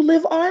planet you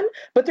live on,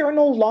 but there are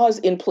no laws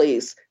in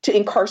place to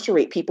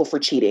incarcerate people for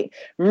cheating.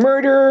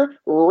 Murder,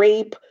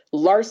 rape,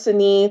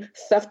 larceny,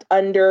 theft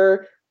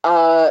under,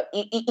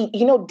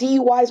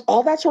 DUIs,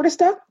 all that sort of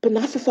stuff, but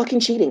not for fucking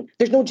cheating.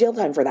 There's no jail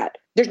time for that.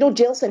 There's no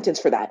jail sentence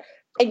for that.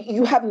 And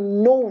you have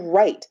no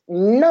right,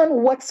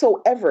 none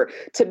whatsoever,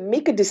 to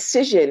make a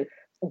decision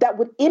that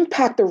would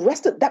impact the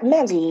rest of that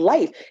man's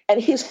life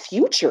and his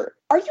future.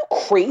 Are you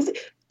crazy?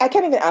 I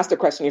can't even ask the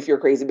question if you're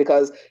crazy,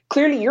 because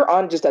clearly you're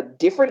on just a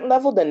different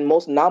level than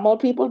most normal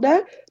people.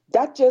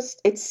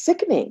 It's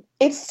sickening.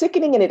 It's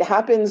sickening, and it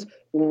happens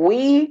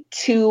way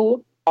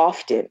too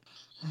often.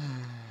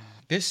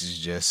 This is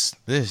just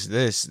this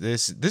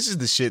is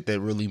the shit that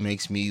really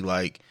makes me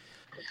like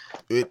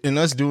in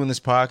us doing this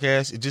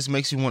podcast. It just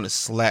makes me want to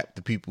slap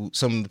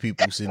some of the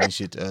people sending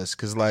shit to us,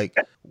 because like,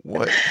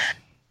 what?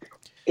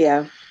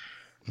 Yeah,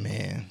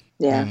 man.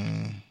 Yeah.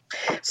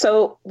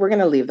 So we're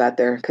gonna leave that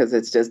there, because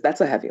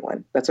that's a heavy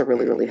one. That's a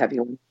really, really heavy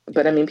one.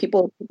 But I mean,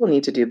 people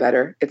need to do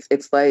better.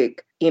 It's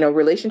like,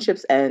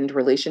 relationships end,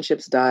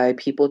 relationships die,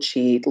 people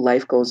cheat,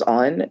 life goes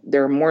on.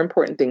 There are more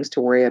important things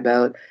to worry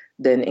about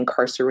than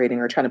incarcerating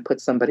or trying to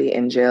put somebody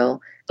in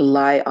jail,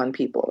 lie on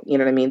people. You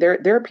know what I mean? There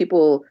are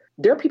people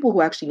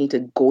who actually need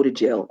to go to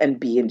jail and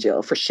be in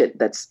jail for shit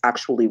that's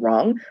actually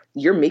wrong.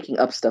 You're making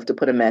up stuff to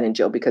put a man in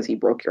jail because he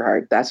broke your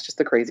heart. That's just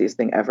the craziest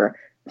thing ever.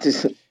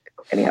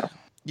 Anyhow.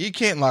 You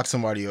can't lock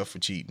somebody up for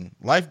cheating.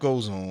 Life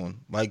goes on.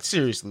 Like,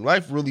 seriously,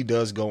 life really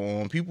does go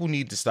on. People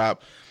need to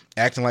stop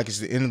acting like it's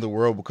the end of the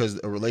world because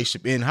a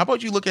relationship ends. How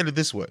about you look at it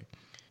this way?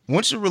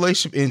 Once your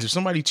relationship ends, if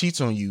somebody cheats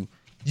on you,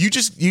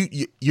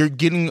 you're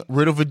getting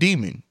rid of a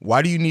demon.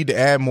 Why do you need to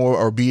add more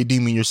or be a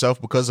demon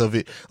yourself because of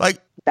it?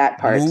 Like, that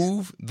part.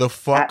 Move the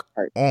fuck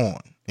on.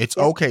 It's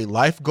okay.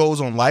 Life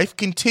goes on. Life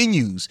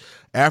continues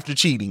after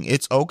cheating.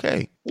 It's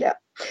okay. Yeah.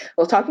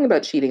 Well, talking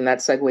about cheating, that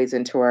segues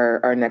into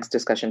our next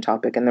discussion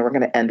topic, and then we're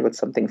going to end with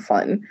something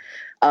fun.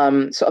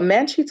 So a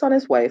man cheats on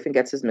his wife and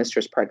gets his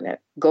mistress pregnant,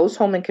 goes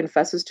home and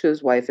confesses to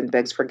his wife and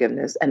begs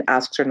forgiveness and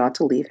asks her not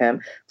to leave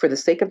him for the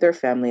sake of their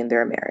family and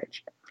their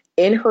marriage.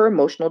 In her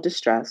emotional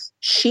distress,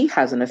 she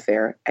has an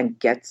affair and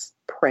gets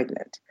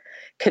pregnant,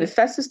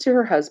 confesses to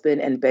her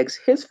husband and begs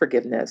his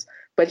forgiveness,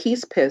 but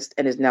he's pissed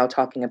and is now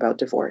talking about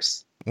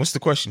divorce. What's the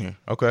question here?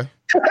 Okay.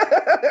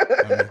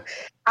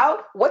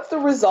 What's the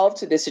resolve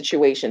to this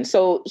situation?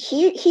 So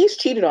he's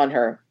cheated on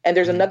her, and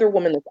there's another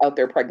woman that's out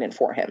there pregnant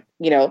for him.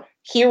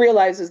 He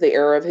realizes the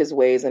error of his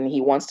ways, and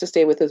he wants to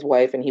stay with his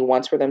wife, and he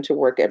wants for them to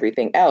work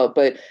everything out.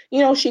 But,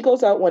 she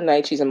goes out one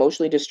night, she's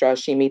emotionally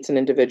distressed, she meets an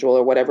individual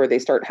or whatever, they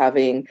start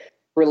having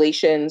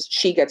relations,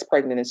 she gets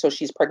pregnant, and so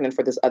she's pregnant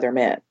for this other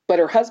man. But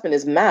her husband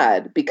is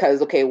mad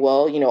because, okay,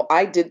 well,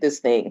 I did this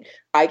thing.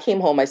 I came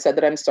home, I said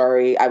that I'm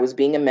sorry, I was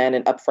being a man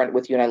and upfront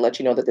with you, and I let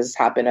you know that this has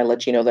happened. I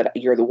let you know that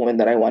you're the woman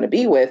that I want to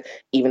be with,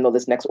 even though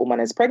this next woman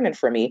is pregnant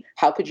for me.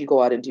 How could you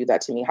go out and do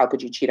that to me? How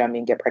could you cheat on me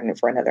and get pregnant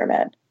for another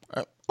man?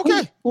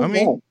 Okay. I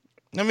mean,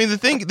 the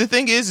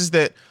thing is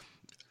that,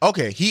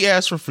 okay, he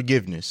asked for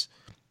forgiveness.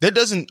 That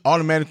doesn't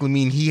automatically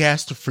mean he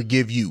has to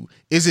forgive you.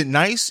 Is it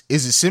nice?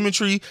 Is it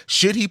symmetry?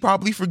 Should he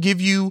probably forgive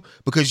you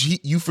because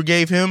you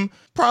forgave him?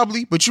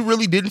 Probably, but you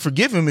really didn't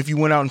forgive him if you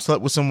went out and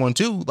slept with someone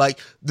too. Like,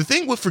 the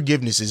thing with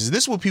forgiveness is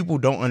this is what people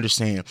don't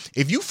understand.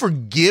 If you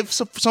forgive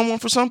someone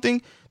for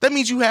something, that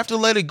means you have to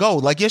let it go.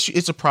 Like, yes,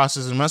 it's a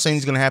process. I'm not saying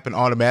it's going to happen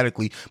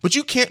automatically, but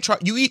you can't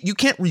you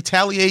can't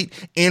retaliate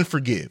and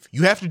forgive.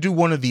 You have to do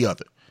one or the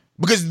other.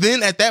 Because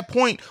then at that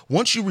point,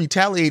 once you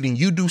retaliate and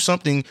you do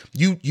something,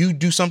 you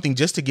do something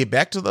just to get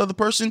back to the other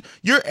person,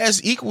 you're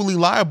as equally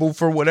liable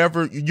for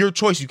whatever your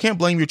choice. You can't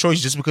blame your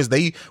choice just because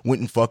they went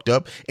and fucked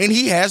up. And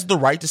he has the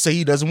right to say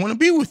he doesn't want to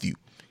be with you.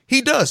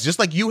 He does, just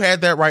like you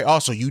had that right.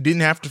 Also, you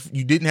didn't have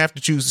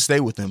to choose to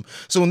stay with him.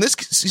 So in this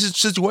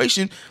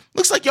situation,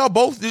 looks like y'all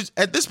both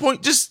at this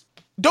point just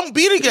don't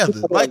be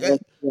together. Like.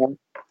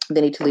 They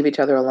need to leave each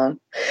other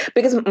alone.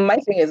 Because my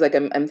thing is, like,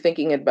 I'm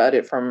thinking about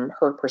it from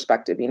her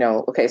perspective,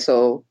 okay,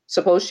 so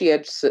suppose she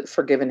had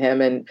forgiven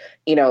him and,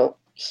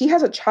 he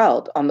has a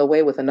child on the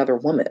way with another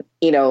woman,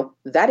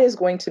 that is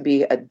going to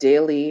be a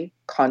daily,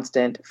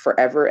 constant,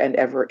 forever and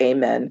ever,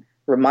 amen,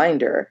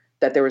 reminder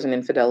that there was an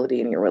infidelity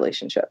in your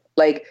relationship.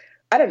 Like,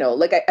 I don't know,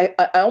 like,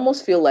 I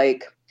almost feel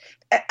like,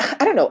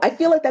 I don't know. I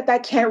feel like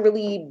that can't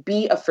really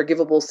be a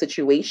forgivable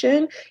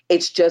situation.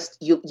 It's just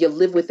you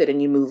live with it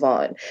and you move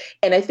on.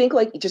 And I think,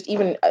 like, just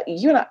even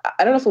you and I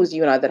don't know if it was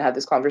you and I that had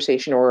this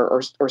conversation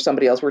or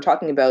somebody else. We're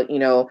talking about,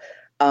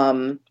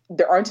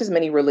 there aren't as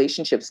many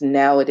relationships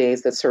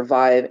nowadays that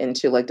survive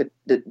into like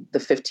the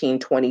 15,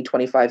 20,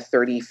 25,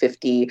 30,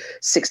 50,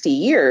 60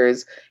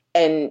 years.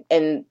 And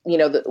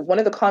one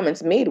of the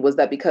comments made was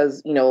that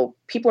because,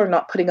 people are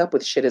not putting up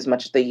with shit as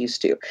much as they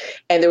used to.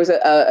 And there was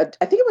I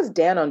think it was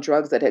Dan on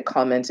Drugs that had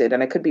commented,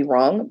 and I could be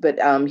wrong, but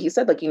he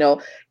said, like,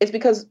 it's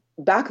because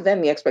back then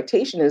the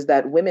expectation is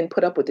that women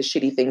put up with the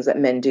shitty things that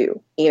men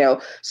do,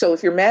 So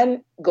if your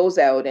man goes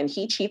out and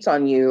he cheats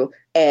on you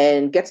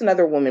and gets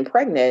another woman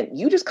pregnant,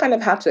 you just kind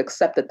of have to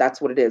accept that that's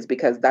what it is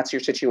because that's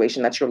your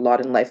situation, that's your lot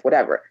in life,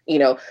 whatever,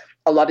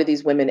 A lot of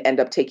these women end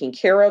up taking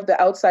care of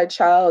the outside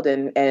child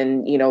and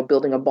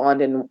building a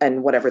bond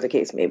and whatever the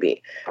case may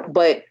be.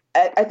 But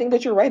I think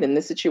that you're right. In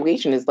this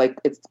situation, is like,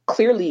 it's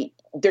clearly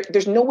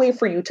there's no way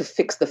for you to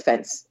fix the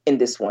fence in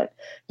this one.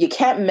 You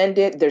can't mend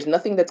it. There's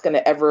nothing that's going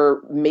to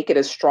ever make it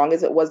as strong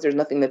as it was. There's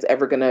nothing that's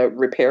ever going to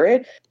repair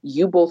it.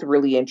 You both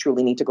really and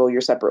truly need to go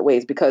your separate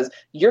ways because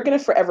you're going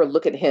to forever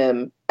look at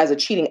him as a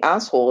cheating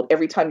asshole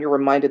every time you're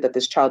reminded that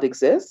this child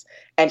exists.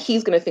 And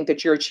he's going to think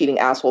that you're a cheating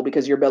asshole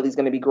because your belly's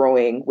going to be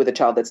growing with a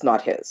child that's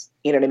not his.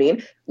 You know what I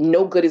mean?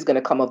 No good is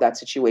going to come of that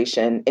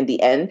situation in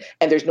the end.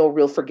 And there's no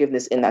real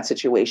forgiveness in that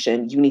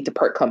situation. You need to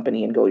part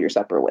company and go your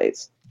separate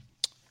ways.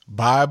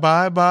 Bye,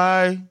 bye,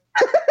 bye.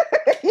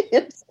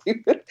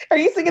 Are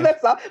you singing that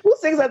song? Who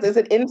sings that? Is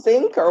it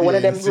NSYNC or one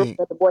of them groups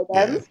that the boy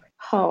bands?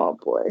 Yeah. Oh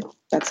boy,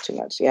 that's too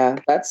much. Yeah,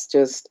 that's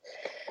just,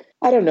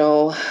 I don't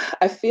know.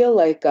 I feel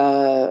like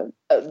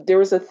there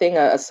was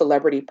a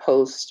celebrity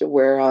post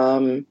where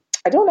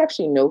I don't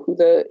actually know who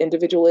the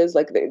individual is.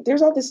 Like,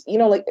 there's all this,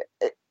 like,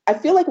 I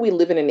feel like we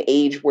live in an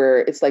age where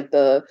it's like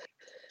the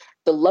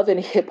love and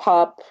hip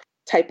hop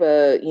type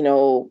of,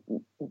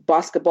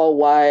 basketball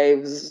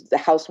wives, the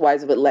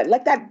housewives of Atlanta,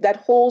 like that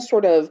whole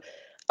sort of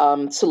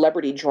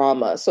celebrity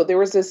drama. So there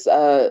was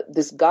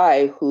this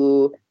guy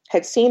who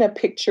had seen a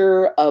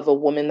picture of a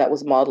woman that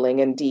was modeling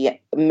and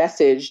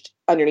messaged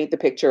underneath the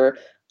picture,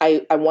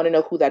 I want to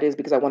know who that is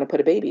because I want to put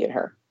a baby in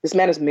her. This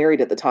man is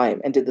married at the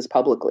time and did this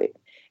publicly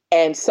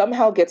and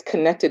somehow gets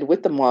connected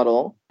with the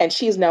model, and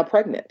she is now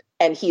pregnant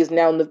and he is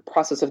now in the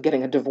process of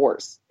getting a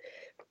divorce.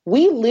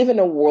 We live in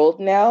a world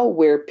now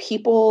where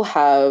people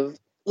have,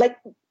 like,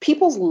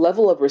 people's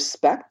level of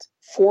respect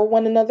for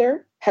one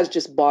another has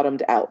just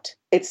bottomed out.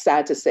 It's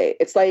sad to say.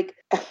 It's like,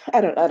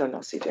 I don't know,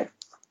 CJ.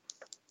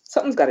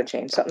 Something's got to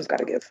change. Something's got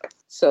to give.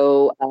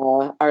 So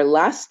our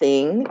last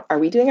thing, are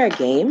we doing our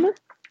game?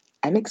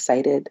 I'm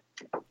excited.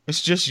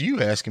 It's just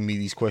you asking me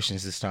these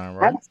questions this time,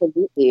 right?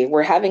 Absolutely.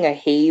 We're having a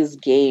haze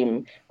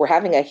game. We're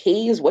having a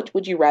haze. What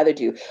would you rather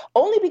do?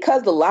 Only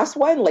because the last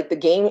one, like, the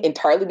game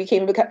entirely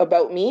became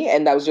about me,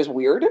 and that was just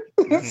weird.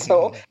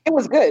 So it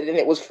was good and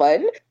it was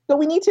fun. So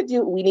we need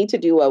to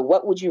do a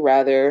what would you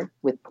rather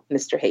with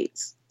Mr.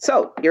 Hayes.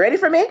 So you ready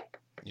for me?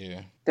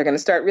 Yeah. They're going to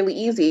start really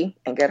easy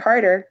and get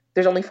harder.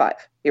 There's only 5.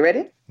 You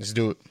ready? Let's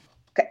do it.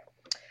 Okay.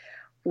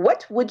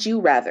 What would you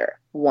rather?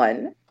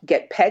 1,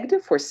 get pegged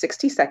for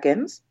 60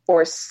 seconds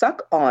or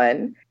suck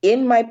on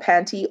in my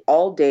panty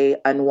all day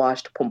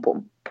unwashed pum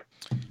pum?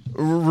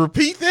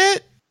 Repeat that?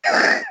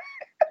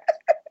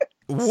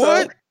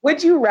 What? So,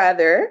 would you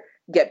rather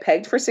get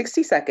pegged for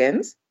 60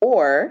 seconds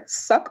or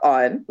suck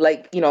on,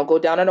 like, go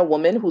down on a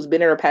woman who's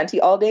been in her panty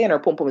all day and her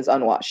pum pum is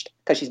unwashed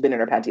because she's been in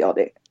her panty all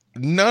day?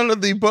 None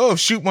of the above.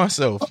 Shoot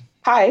myself.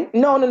 Hi.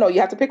 No.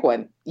 You have to pick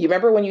one. You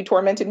remember when you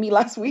tormented me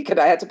last week and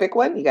I had to pick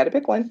one? You got to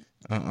pick one.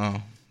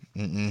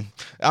 Mm-mm.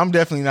 I'm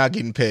definitely not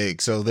getting pegged,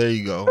 so there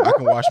you go. I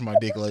can wash my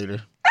dick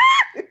later.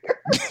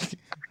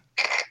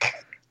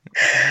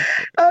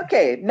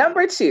 Okay,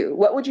 number 2.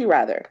 What would you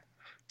rather?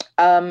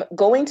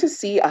 Going to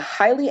see a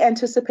highly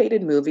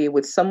anticipated movie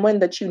with someone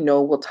that you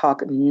know will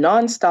talk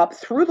nonstop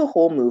through the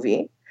whole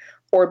movie,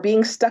 or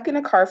being stuck in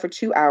a car for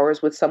 2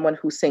 hours with someone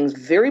who sings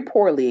very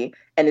poorly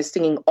and is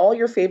singing all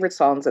your favorite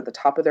songs at the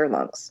top of their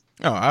lungs?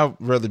 Oh, I'd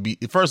rather be,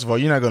 first of all,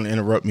 you're not going to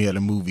interrupt me at a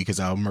movie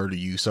because I'll murder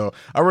you. So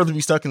I'd rather be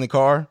stuck in the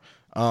car,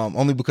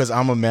 only because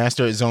I'm a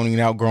master at zoning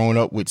out growing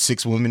up with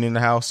 6 women in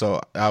the house.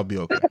 So I'll be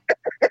okay.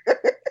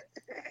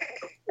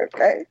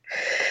 Okay.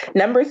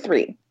 Number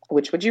 3,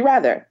 which would you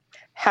rather?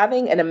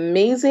 Having an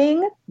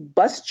amazing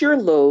bust your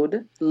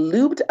load,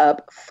 lubed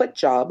up foot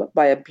job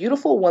by a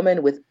beautiful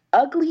woman with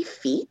ugly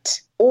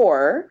feet,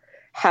 or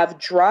have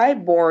dry,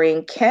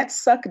 boring, can't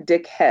suck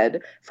dick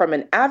head from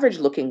an average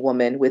looking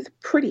woman with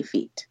pretty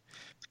feet?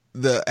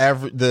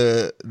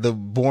 The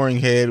boring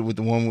head with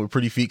the one with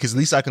pretty feet, because at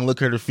least I can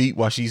look at her feet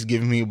while she's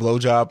giving me a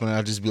blowjob, and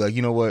I'll just be like,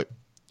 you know what,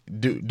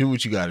 do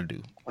what you got to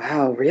do.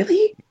 Wow,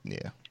 really?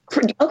 Yeah.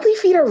 Ugly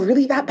feet are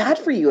really that bad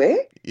for you, eh?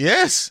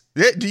 Yes.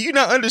 Do you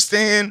not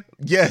understand?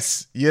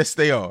 Yes,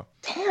 they are.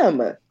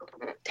 Damn.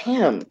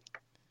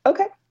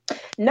 Okay.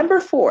 Number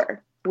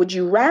 4. Would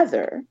you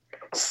rather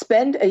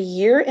spend a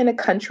year in a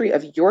country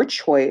of your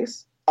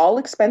choice, all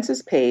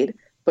expenses paid,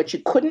 but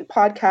you couldn't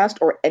podcast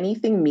or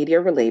anything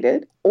media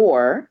related,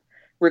 or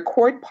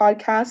record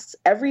podcasts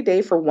every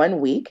day for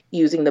 1 week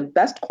using the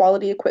best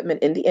quality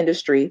equipment in the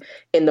industry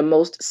in the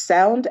most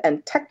sound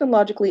and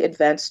technologically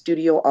advanced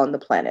studio on the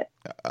planet?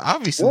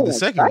 Obviously, the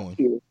second one.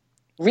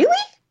 Really?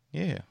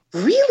 Yeah.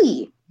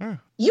 Really? Yeah.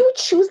 You would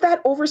choose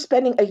that over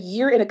spending a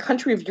year in a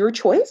country of your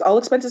choice, all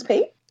expenses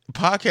paid?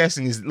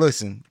 Podcasting is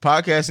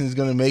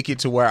going to make it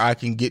to where I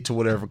can get to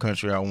whatever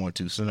country I want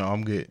to. So no,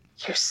 I'm good.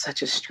 You're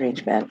such a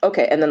strange man.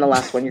 Okay. And then the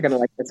last one, you're going to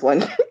like this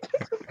one.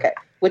 Okay.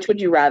 Which would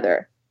you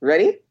rather?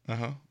 Ready?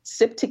 Uh-huh.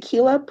 Sip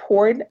tequila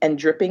poured and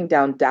dripping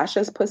down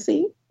Dasha's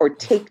pussy, or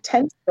take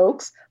 10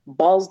 strokes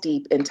balls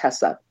deep in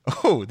Tessa?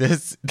 Oh,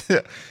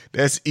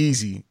 that's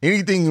easy.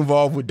 Anything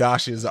involved with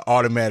Dasha is an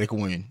automatic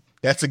win.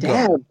 That's a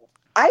go.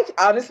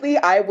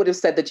 I would have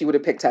said that you would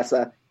have picked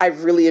Tessa. I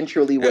really and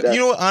truly would have.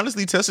 You know what?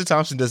 Honestly, Tessa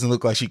Thompson doesn't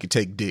look like she could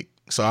take dick.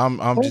 So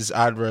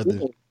I'd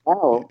rather.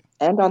 Wow.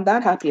 And on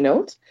that happy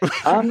note,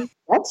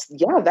 that's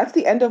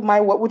the end of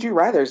my what would you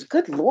rather's.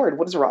 Good Lord,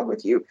 what is wrong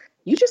with you?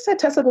 You just said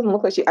Tessa doesn't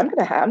look like she. I'm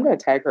gonna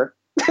tag her.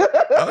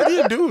 Oh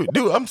yeah, dude.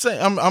 I'm saying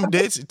I'm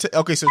dead.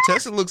 Okay, so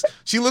Tessa looks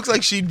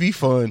like she'd be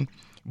fun.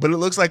 But it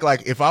looks like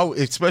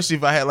especially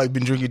if I had like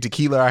been drinking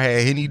tequila, I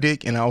had Henny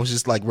dick, and I was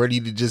just like ready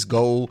to just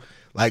go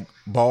like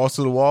balls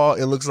to the wall.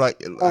 It looks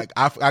like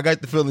I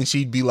got the feeling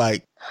she'd be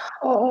like,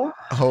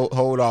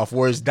 hold off.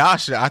 Whereas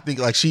Dasha, I think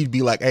like she'd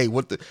be like, hey,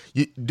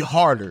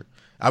 harder.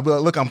 I'd be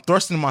like, look, I'm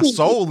thrusting my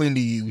soul into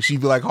you.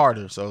 She'd be like,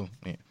 harder. So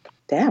yeah.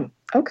 Damn.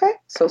 Okay.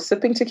 So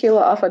sipping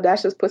tequila off of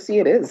Dasha's pussy,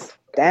 it is.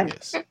 Damn.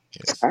 Yes.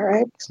 All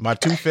right. My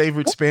 2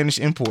 favorite Spanish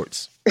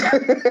imports.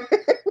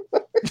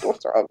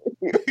 What's wrong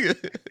with you?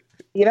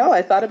 You know,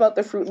 I thought about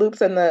the Fruit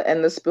Loops and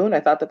the spoon. I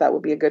thought that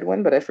would be a good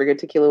one, but I figured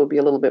tequila would be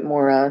a little bit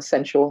more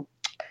sensual.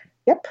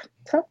 Yep.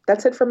 So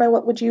that's it for my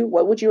what would you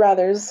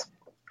rathers.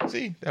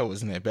 See, that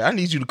wasn't that bad. I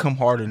need you to come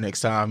harder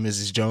next time,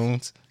 Mrs.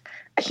 Jones.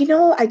 You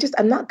know,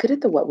 I'm not good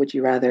at the what would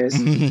you rathers.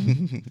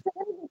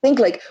 Think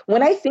like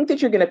when I think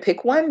that you're going to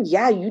pick one,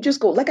 yeah, you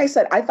just go. Like I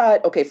said, I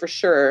thought, okay, for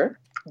sure,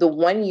 the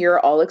 1 year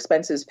all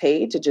expenses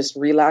paid to just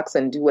relax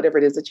and do whatever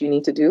it is that you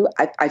need to do.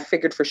 I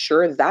figured for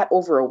sure that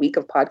over a week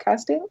of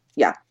podcasting.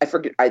 Yeah, I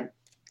figured.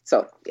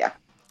 So yeah.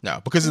 No,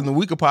 because in the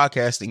week of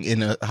podcasting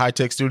in a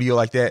high-tech studio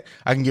like that,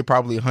 I can get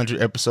probably 100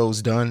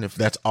 episodes done if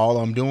that's all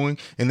I'm doing,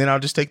 and then I'll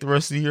just take the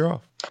rest of the year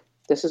off.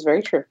 This is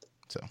very true.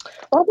 So,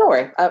 well, don't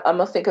worry. I'm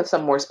gonna think of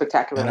some more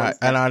spectacular ones.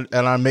 And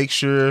I make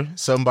sure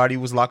somebody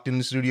was locked in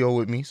the studio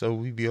with me, so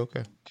we'd be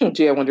okay.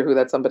 Gee, I wonder who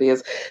that somebody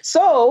is.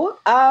 So,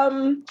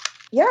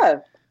 yeah,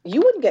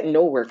 you wouldn't get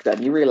no work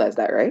done. You realize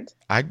that, right?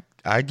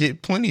 I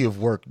get plenty of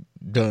work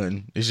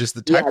done. It's just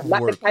the type of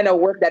not work. The kind of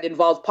work that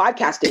involves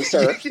podcasting,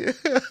 sir.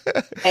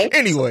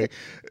 Anyway,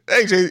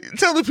 AJ,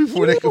 tell the people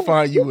where they can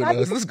find you and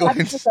us. Let's go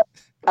into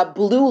a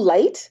blue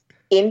light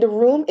in the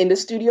room, in the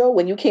studio,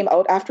 when you came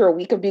out after a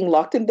week of being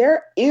locked in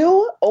there.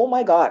 Ew! Oh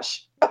my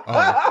gosh!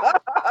 A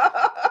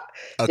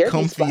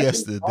cum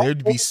fiesta.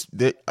 There'd be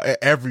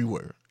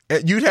everywhere.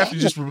 You'd have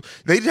to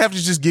they'd have to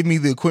just give me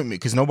the equipment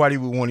because nobody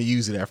would want to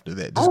use it after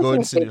that. Just go ahead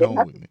and sit at home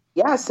with me.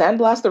 Yeah,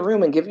 sandblast the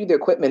room and give you the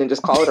equipment and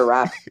just call it a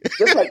wrap.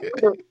 Just like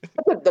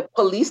put the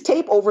police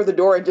tape over the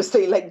door and just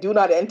say like, "Do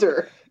not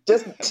enter."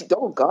 Just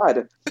oh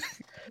god.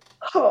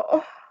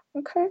 Oh,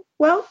 okay.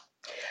 Well,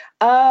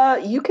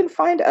 you can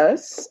find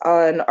us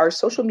on our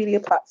social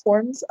media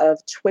platforms of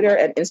Twitter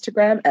and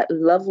Instagram at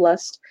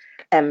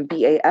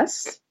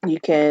lovelustmbas. You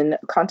can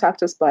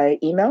contact us by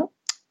email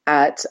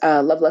at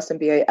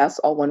lovelustmbas,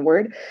 all one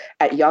word,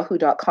 at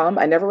yahoo.com.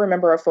 I never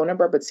remember our phone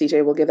number, but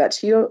CJ will give that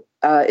to you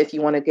if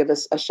you want to give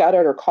us a shout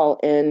out or call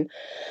in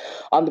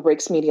on the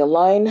Breaks Media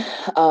line.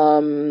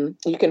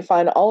 You can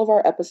find all of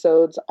our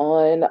episodes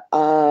on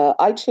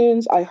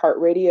iTunes,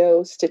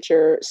 iHeartRadio,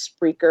 Stitcher,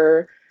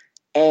 Spreaker,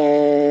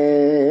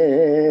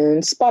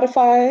 and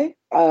Spotify.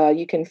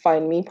 You can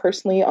find me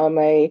personally on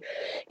my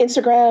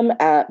Instagram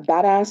at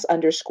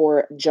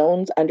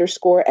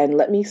BadAss_Jones_. And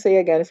let me say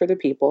again for the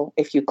people,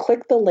 if you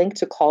click the link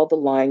to call the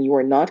line, you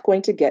are not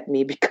going to get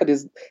me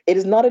because it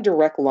is not a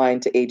direct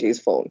line to AJ's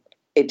phone.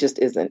 It just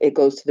isn't. It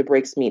goes to the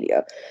Breaks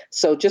Media.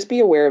 So just be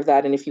aware of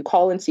that. And if you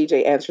call and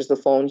CJ answers the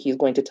phone, he's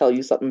going to tell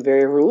you something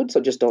very rude. So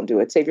just don't do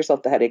it. Save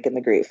yourself the headache and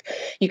the grief.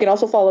 You can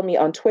also follow me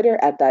on Twitter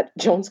at that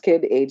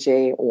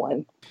JonesKidAJ1.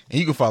 And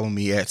you can follow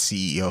me at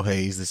CEO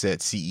Hayes. That's at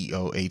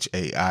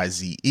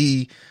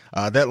CEOHAIZE.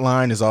 That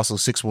line is also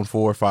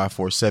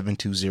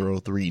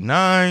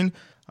 614-547-2039.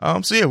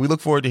 So yeah, we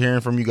look forward to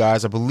hearing from you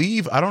guys. I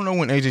don't know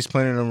when AJ's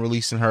planning on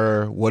releasing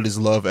her What Is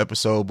Love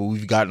episode, but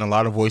we've gotten a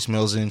lot of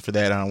voicemails in for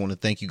that. And I want to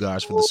thank you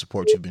guys for the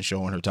support you've been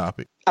showing her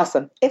topic.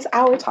 Awesome. It's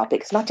our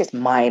topic. It's not just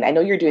mine. I know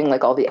you're doing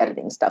like all the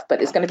editing stuff,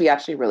 but it's going to be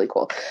actually really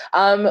cool.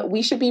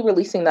 We should be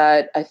releasing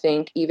that, I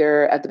think,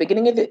 either at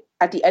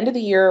the end of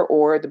the year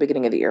or the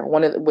beginning of the year,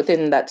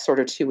 within that sort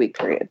of 2-week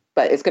period.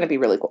 But it's going to be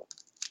really cool.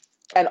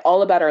 And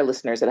all about our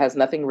listeners. It has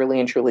nothing really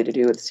and truly to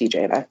do with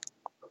CJ and I.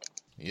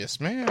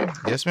 Yes, ma'am.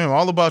 Yes, ma'am.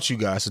 All about you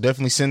guys. So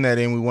definitely send that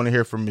in. We want to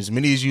hear from as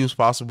many of you as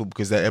possible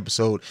because that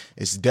episode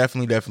is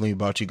definitely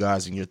about you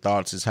guys and your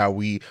thoughts. Is how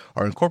we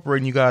are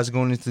incorporating you guys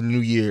going into the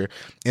new year.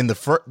 And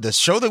the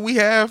show that we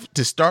have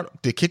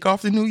to kick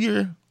off the new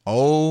year.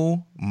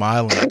 Oh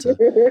my Lanta.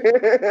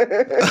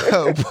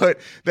 But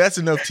that's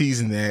enough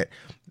teasing that.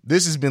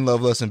 This has been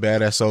Love, Lust, and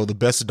BadAss, so the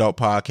best adult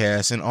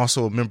podcast, and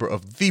also a member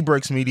of The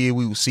Breaks Media.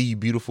 We will see you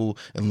beautiful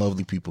and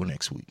lovely people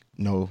next week.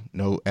 No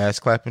ass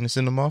clapping to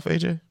send them off,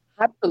 AJ?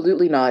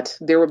 Absolutely not.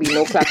 There will be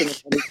no clapping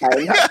at any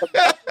time.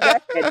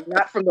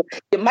 Not from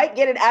you might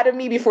get it out of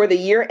me before the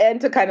year end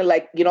to kind of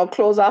like,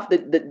 close off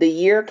the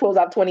year, close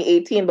out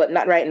 2018, but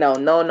not right now.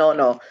 No,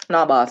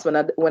 boss.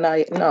 No.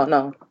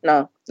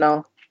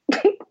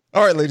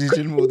 All right, ladies and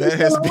gentlemen, that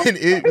has been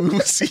it. We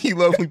will see you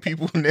lovely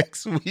people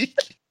next week.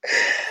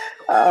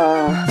 50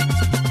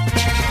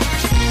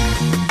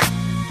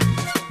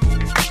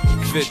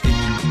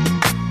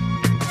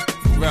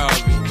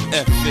 Ferrari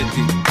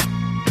F50.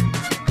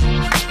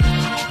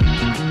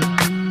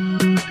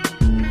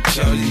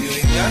 Shorty, you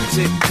ain't gotta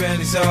take your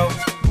panties off,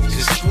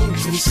 just pull them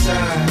to the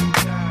side.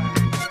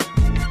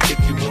 If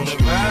you wanna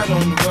ride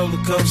on the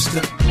roller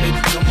coaster,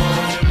 baby, come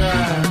on and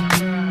ride.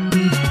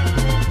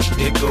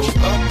 It go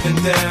up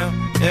and down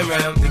and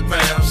round and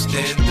round,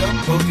 stand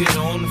up, boogie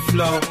on the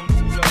floor.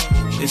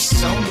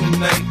 It's on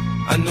tonight,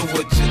 I know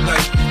what you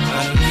like,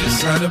 I know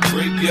just how to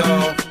break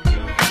y'all.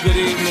 Good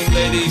evening,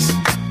 ladies.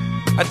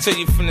 I tell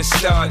you from the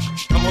start,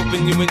 I'm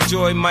hoping you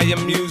enjoy my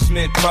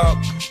amusement park.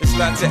 There's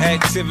lots of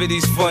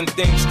activities, fun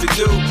things to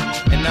do,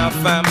 and I'll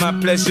find my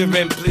pleasure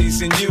in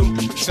pleasing you.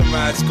 Some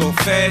rides go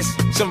fast,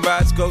 some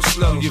rides go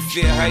slow. You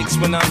fear heights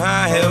when I'm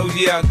high, hell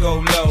yeah, I go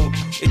low.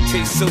 It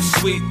tastes so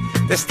sweet,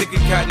 that sticky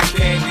cotton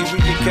candy. We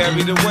get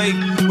carried away,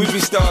 we be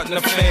starting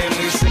a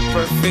family. It's a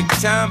perfect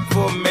time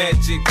for a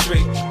magic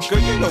trick. Girl,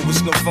 you know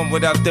it's no fun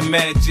without the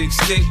magic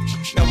stick.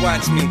 Now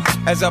watch me,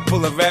 as I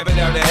pull a rabbit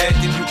out of the hat,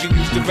 then you can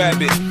use the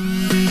rabbit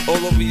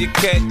all over your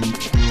cat.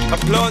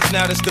 Applause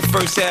now, that's the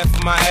first half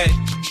of my act.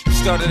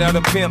 Started out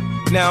a pimp,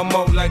 now I'm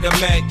more like a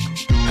Mac.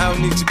 I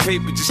don't need your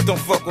paper, just don't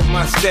fuck with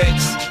my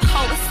stacks.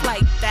 Oh, it's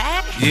like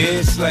that? Yeah,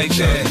 it's like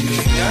that. You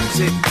ain't gotta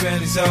take your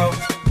panties off,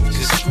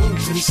 just pull them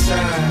to the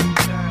side.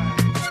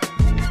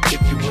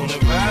 If you wanna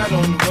ride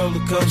on the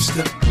roller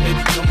coaster,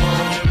 baby, come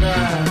on and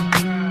ride.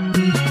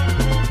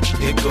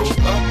 It go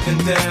up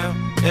and down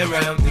and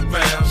round and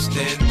round.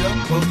 Stand up,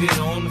 boogie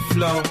on the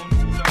floor.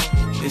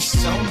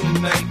 It's on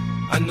tonight.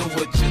 I know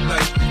what you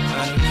like.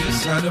 I know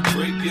just how to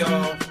break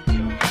y'all.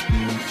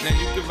 Now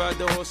you can ride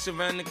the horse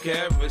around the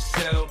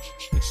carousel.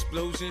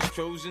 Explosions,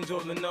 Trojans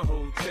all in the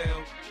hotel.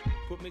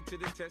 Put me to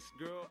the test,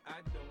 girl, I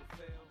don't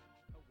fail.